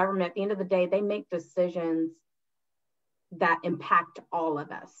forms of government, at the end of the day, they make decisions that impact all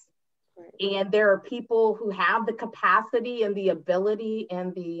of us. Right. And there are people who have the capacity and the ability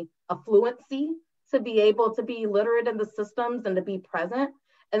and the affluency to be able to be literate in the systems and to be present.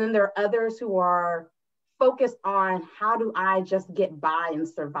 And then there are others who are focused on, how do I just get by and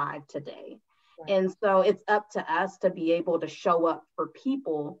survive today? Right. And so it's up to us to be able to show up for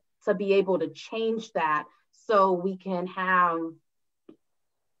people, to be able to change that, so we can have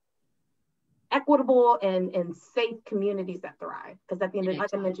equitable and safe communities that thrive. Because at the end of,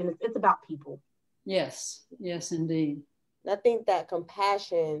 like I mentioned, it's about people. Yes, yes, indeed. I think that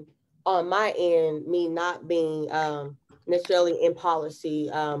compassion on my end, me not being necessarily in policy,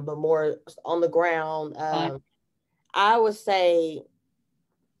 but more on the ground, I would say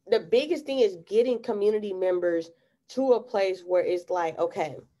the biggest thing is getting community members to a place where it's like,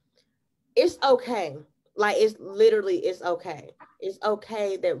 okay, it's okay. Like, it's literally, it's okay. It's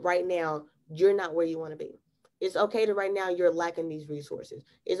okay that right now you're not where you want to be. It's okay that right now you're lacking these resources.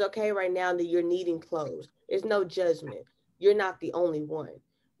 It's okay right now that you're needing clothes. It's no judgment. You're not the only one.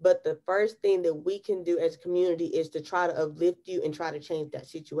 But the first thing that we can do as a community is to try to uplift you and try to change that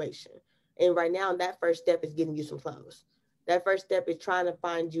situation. And right now, that first step is getting you some clothes. That first step is trying to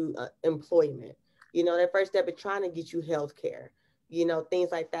find you employment. You know, that first step is trying to get you health care, you know,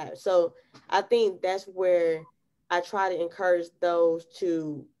 things like that. So I think that's where I try to encourage those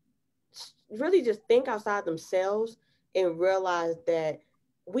to really just think outside themselves and realize that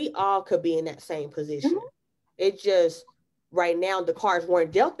we all could be in that same position. Mm-hmm. It just, right now, the cards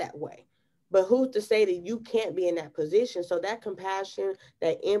weren't dealt that way. But who's to say that you can't be in that position? So that compassion,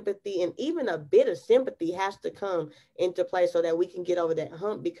 that empathy, and even a bit of sympathy has to come into play so that we can get over that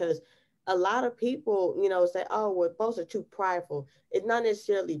hump. Because a lot of people, you know, say, oh, well, folks are too prideful. It's not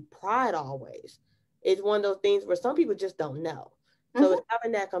necessarily pride always. It's one of those things where some people just don't know. So mm-hmm. It's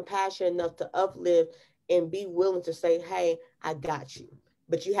having that compassion enough to uplift and be willing to say, hey, I got you.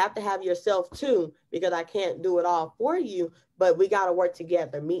 But you have to have yourself too, because I can't do it all for you, but we got to work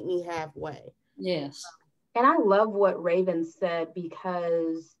together. Meet me halfway. Yes. And I love what Raven said,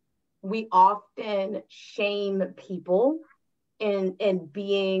 because we often shame people in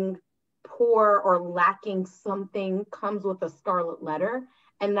being poor or lacking something comes with a scarlet letter.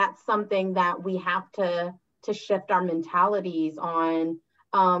 And that's something that we have to shift our mentalities on,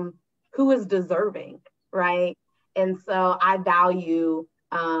 who is deserving, right? And so I value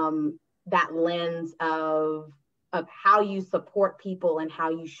that lens of how you support people and how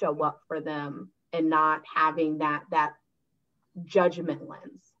you show up for them, and not having that judgment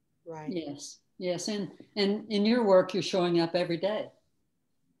lens. Right. Yes. Yes. And in your work, you're showing up every day.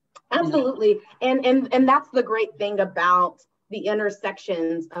 Absolutely. You know? And that's the great thing about the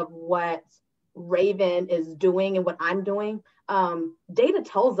intersections of what Raven is doing and what I'm doing, data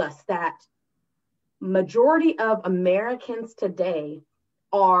tells us that majority of Americans today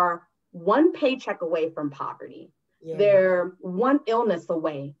are one paycheck away from poverty. Yeah. They're one illness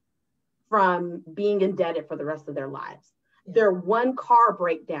away from being indebted for the rest of their lives. Yeah. They're one car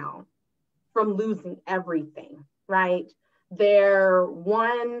breakdown from losing everything, right? They're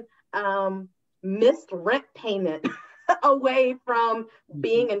one missed rent payment away from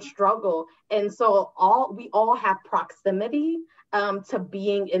being in struggle. And so we all have proximity to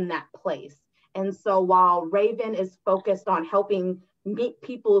being in that place. And so while Raven is focused on helping meet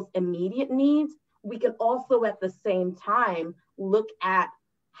people's immediate needs, we can also at the same time look at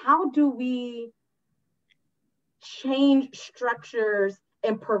how do we change structures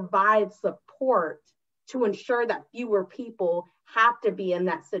and provide support to ensure that fewer people have to be in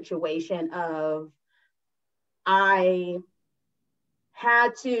that situation of, I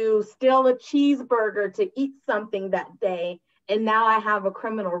had to steal a cheeseburger to eat something that day, and now I have a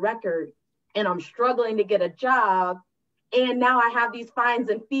criminal record and I'm struggling to get a job, and now I have these fines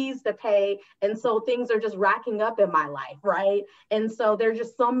and fees to pay, and so things are just racking up in my life, right? And so there's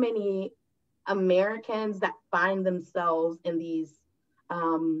just so many Americans that find themselves in these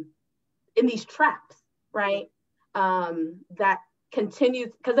traps, right? That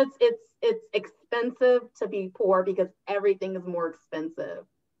continues because it's expensive to be poor because everything is more expensive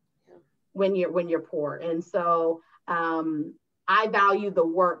when you're poor. And so I value the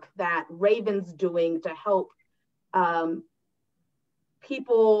work that Raven's doing to help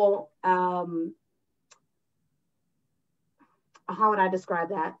people. How would I describe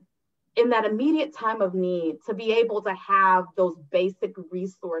that? In that immediate time of need, to be able to have those basic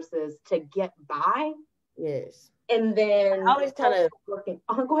resources to get by. Yes. And then I always kind of working.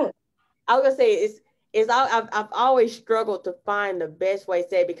 Go ahead. I was gonna say I've always struggled to find the best way to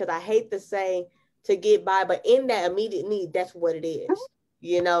say it, because I hate to say to get by, but in that immediate need, that's what it is.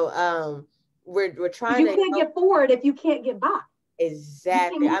 You know, we're trying to. You can't get forward if you can't get by.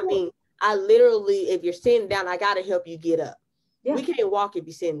 Exactly. I mean, I literally, if you're sitting down, I gotta help you get up. Yeah. We can't walk if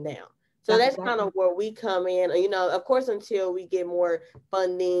you're sitting down. So that's kind of where we come in. You know, of course, until we get more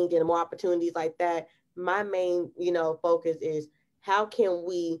funding and more opportunities like that, my main, focus is how can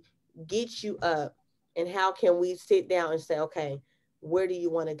we get you up, and how can we sit down and say, okay, where do you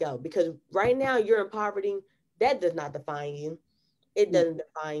want to go? Because right now you're in poverty. That does not define you. It doesn't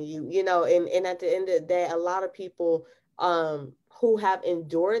define you, and at the end of the day, a lot of people who have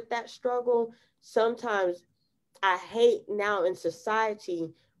endured that struggle, sometimes I hate now in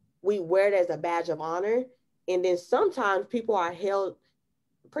society, we wear it as a badge of honor. And then sometimes people are held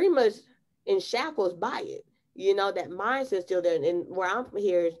pretty much in shackles by it. That mindset still there. And where I'm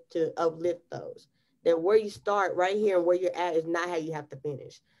here is to uplift those. That where you start right here and where you're at is not how you have to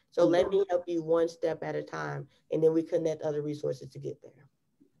finish. So let me help you one step at a time, and then we connect other resources to get there.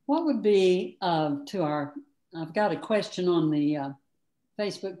 What would be I've got a question on the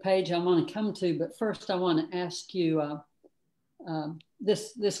Facebook page I want to come to, but first I want to ask you,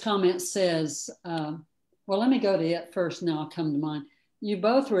 this comment says, well, let me go to it first, and then I'll come to mine. You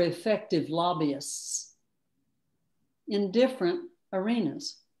both were effective lobbyists in different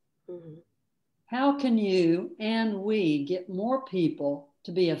arenas. Mm-hmm. How can you and we get more people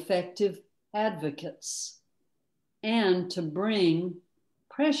to be effective advocates and to bring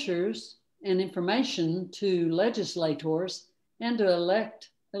pressures and information to legislators and to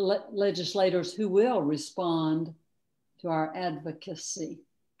elect legislators who will respond to our advocacy?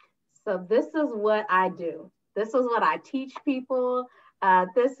 So this is what I do. This is what I teach people.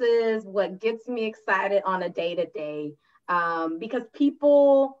 This is what gets me excited on a day-to-day, because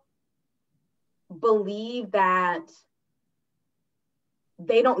people believe that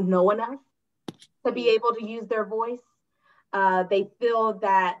they don't know enough to be able to use their voice. They feel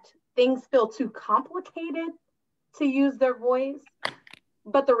that things feel too complicated to use their voice.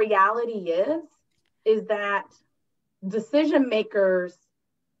 But the reality is that decision makers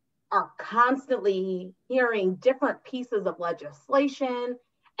are constantly hearing different pieces of legislation,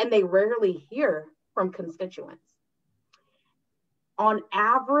 and they rarely hear from constituents. On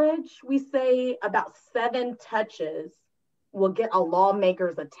average, we say about 7 touches will get a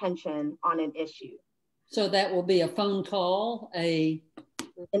lawmaker's attention on an issue. So that will be a phone call, an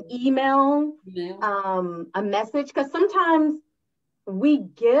email, a message, because sometimes we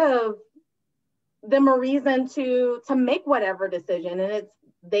give them a reason to make whatever decision, and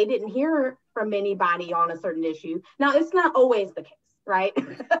they didn't hear from anybody on a certain issue. Now, it's not always the case, right?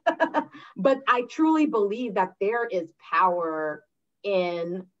 But I truly believe that there is power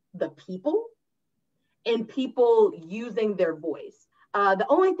in the people and people using their voice. The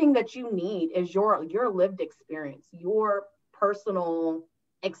only thing that you need is your lived experience, your personal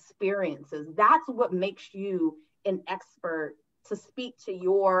experiences. That's what makes you an expert to speak to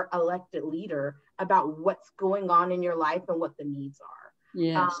your elected leader about what's going on in your life and what the needs are.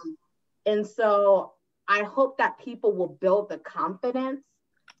 Yes. And so I hope that people will build the confidence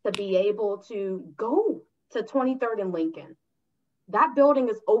to be able to go to 23rd and Lincoln. That building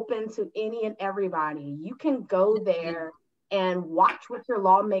is open to any and everybody. You can go there and watch what your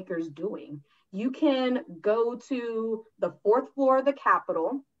lawmakers doing. You can go to the 4th floor of the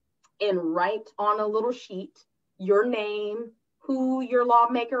Capitol and write on a little sheet your name, who your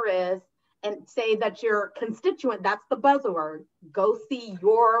lawmaker is, and say that your constituent, that's the buzzword, go see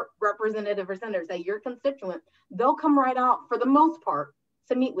your representative or senator, say your constituent. They'll come right out for the most part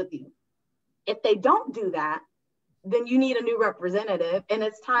to meet with you. If they don't do that, then you need a new representative, and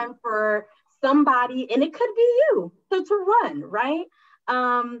it's time for somebody, and it could be you, to run, right?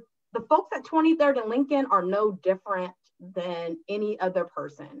 The folks at 23rd and Lincoln are no different than any other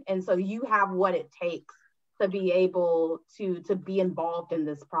person. And so you have what it takes to be able to be involved in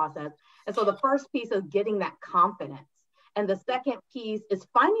this process. And so the first piece is getting that confidence. And the second piece is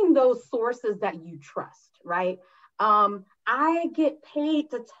finding those sources that you trust, right? I get paid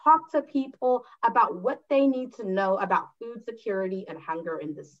to talk to people about what they need to know about food security and hunger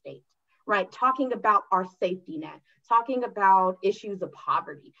in the state, right? Talking about our safety net, talking about issues of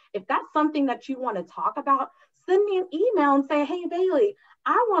poverty. If that's something that you want to talk about, send me an email and say, hey, Bailey,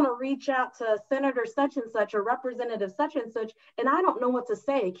 I want to reach out to Senator such and such or Representative such and such, and I don't know what to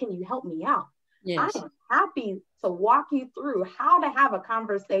say. Can you help me out? Yes. I am happy to walk you through how to have a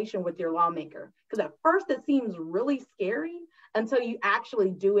conversation with your lawmaker. Because at first it seems really scary until you actually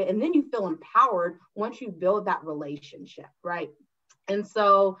do it. And then you feel empowered once you build that relationship, right? And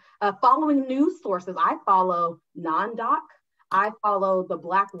so following news sources, I follow Non-Doc. I follow the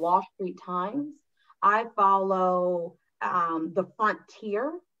Black Wall Street Times. I follow the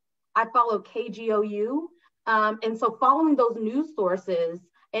Frontier. I follow KGOU. And so following those news sources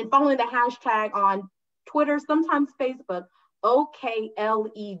and following the hashtag on Twitter, sometimes Facebook,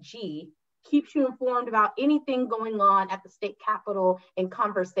 OKLEG, keeps you informed about anything going on at the state capitol and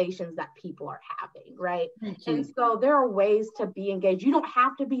conversations that people are having, right? And so there are ways to be engaged. You don't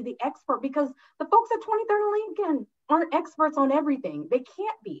have to be the expert, because the folks at 23rd and Lincoln aren't experts on everything. They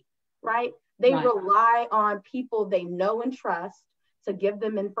can't be, right? They rely on people they know and trust to give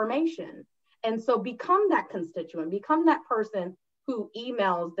them information. And so become that constituent, become that person who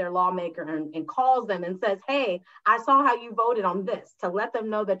emails their lawmaker and calls them and says, hey, I saw how you voted on this, to let them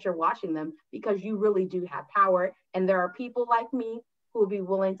know that you're watching them, because you really do have power. And there are people like me who will be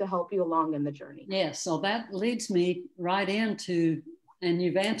willing to help you along in the journey. Yes, so that leads me right into, and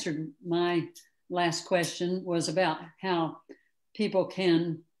you've answered my last question, was about how people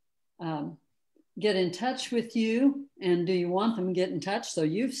can get in touch with you, and do you want them to get in touch? So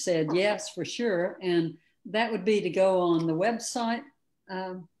you've said yes, for sure. And that would be to go on the website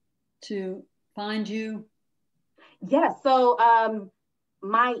to find you. Yes, so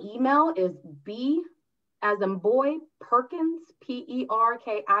my email is B as in boy, Perkins, Perkins,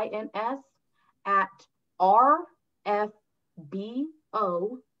 at rfbo.org.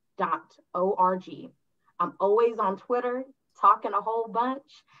 I'm always on Twitter, talking a whole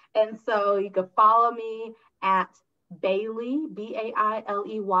bunch. And so you can follow me at Bailey, Bailey,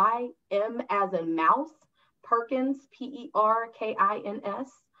 M as in mouse, Perkins,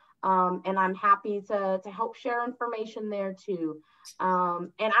 Perkins. And I'm happy to help share information there too.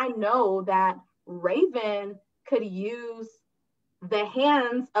 And I know that Raven could use the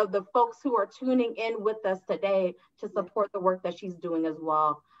hands of the folks who are tuning in with us today to support the work that she's doing as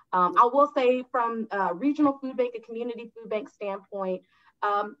well. I will say, from a regional food bank, a community food bank standpoint,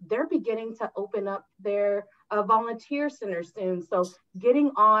 they're beginning to open up their volunteer center soon. So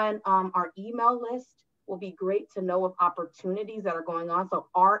getting on our email list will be great to know of opportunities that are going on. So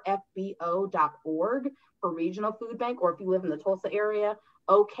rfbo.org for regional food bank, or if you live in the Tulsa area,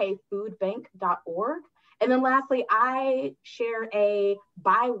 okfoodbank.org. And then lastly, I share a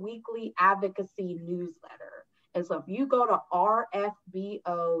bi-weekly advocacy newsletter. And so if you go to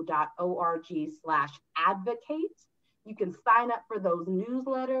rfbo.org/advocate, you can sign up for those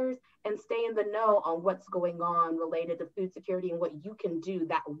newsletters and stay in the know on what's going on related to food security and what you can do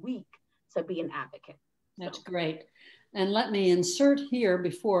that week to be an advocate. That's great. And let me insert here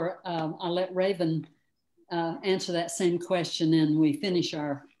before I let Raven answer that same question and we finish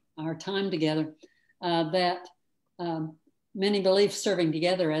our time together, that many believe serving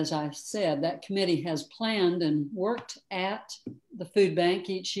together, as I said, that committee has planned and worked at the food bank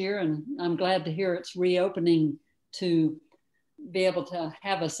each year. And I'm glad to hear it's reopening to be able to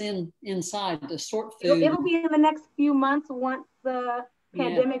have us inside to sort food. It'll be in the next few months once the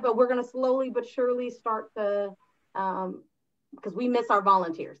pandemic, but we're going to slowly but surely start the, because we miss our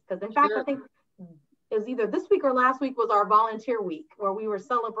volunteers. Because in fact, I think it was either this week or last week was our volunteer week where we were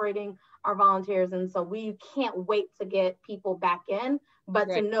celebrating our volunteers. And so we can't wait to get people back in, but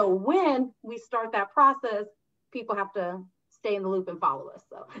to know when we start that process, people have to stay in the loop and follow us.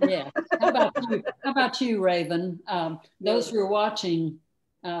 So yeah. How about you, Raven? Those who are watching,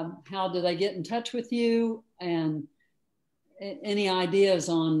 how do they get in touch with you, and any ideas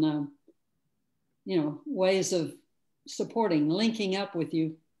on ways of supporting, linking up with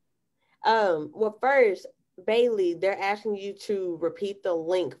you? Well, first, Bailey, they're asking you to repeat the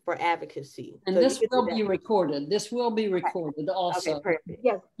link for advocacy. And so this will be recorded. This will be recorded also. Okay, perfect.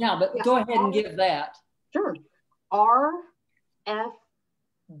 Yes. Yeah, but go ahead and give that. Sure.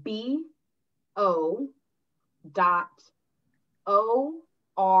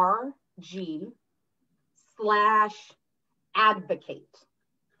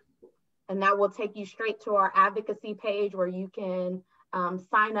 And that will take you straight to our advocacy page where you can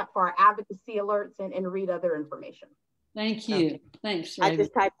sign up for our advocacy alerts and read other information. Thank you. Okay. Thanks, Raven. I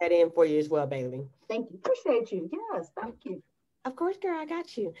just typed that in for you as well, Bailey. Thank you. Appreciate you. Yes, thank you. Of course, girl, I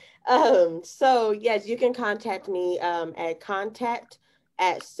got you. So yes, you can contact me at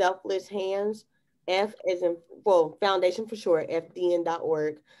contact@Selfless Hands, F as in, well, foundation for short,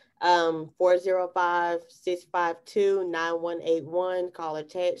 FDN.org, 405-652-9181, call or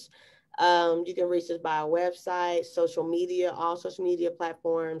text. You can reach us by our website, social media, all social media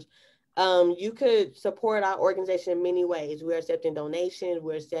platforms. You could support our organization in many ways. We're accepting donations.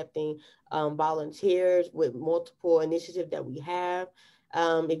 We're accepting volunteers with multiple initiatives that we have.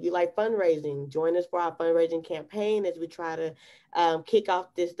 If you like fundraising, join us for our fundraising campaign as we try to kick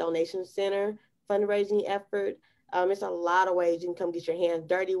off this donation center fundraising effort. It's a lot of ways you can come get your hands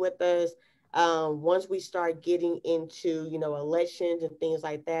dirty with us. Once we start getting into, elections and things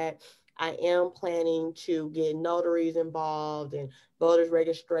like that, I am planning to get notaries involved and voters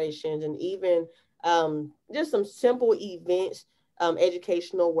registrations, and even just some simple events,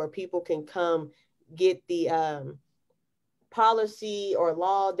 educational, where people can come get the policy or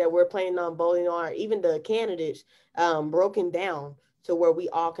law that we're planning on voting on, or even the candidates broken down to where we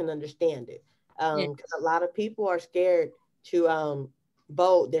all can understand it. Because a lot of people are scared to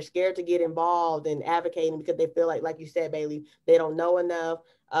vote. They're scared to get involved in advocating because they feel like you said, Bailey, they don't know enough.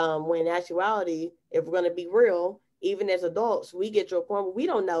 When in actuality, if we're going to be real, even as adults, we get to a point where we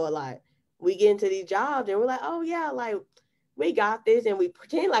don't know a lot. We get into these jobs and we're like, oh yeah, like we got this, and we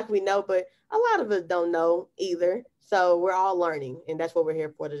pretend like we know, but a lot of us don't know either. So we're all learning, and that's what we're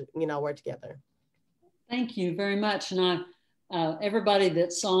here for, to work together. Thank you very much. And everybody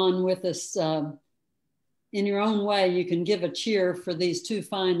that's on with us, in your own way, you can give a cheer for these two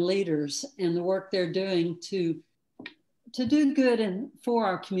fine leaders and the work they're doing to do good and for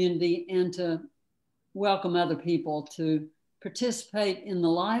our community, and to welcome other people to participate in the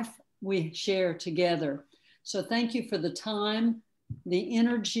life we share together. So thank you for the time, the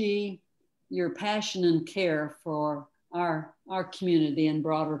energy, your passion and care for our community and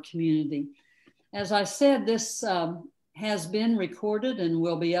broader community. As I said, this has been recorded and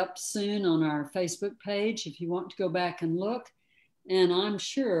will be up soon on our Facebook page if you want to go back and look. And I'm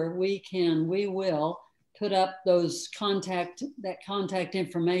sure we will put up those contact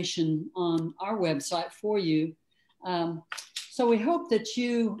information on our website for you. So we hope that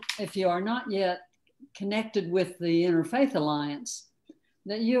you, if you are not yet connected with the Interfaith Alliance,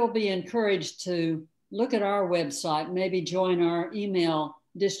 that you'll be encouraged to look at our website, maybe join our email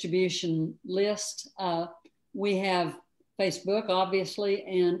distribution list. We have Facebook, obviously,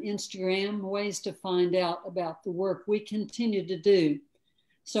 and Instagram, ways to find out about the work we continue to do.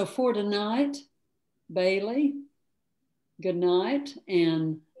 So for tonight, Bailey, good night,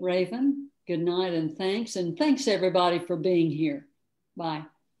 and Raven, good night and thanks. And thanks everybody for being here. Bye.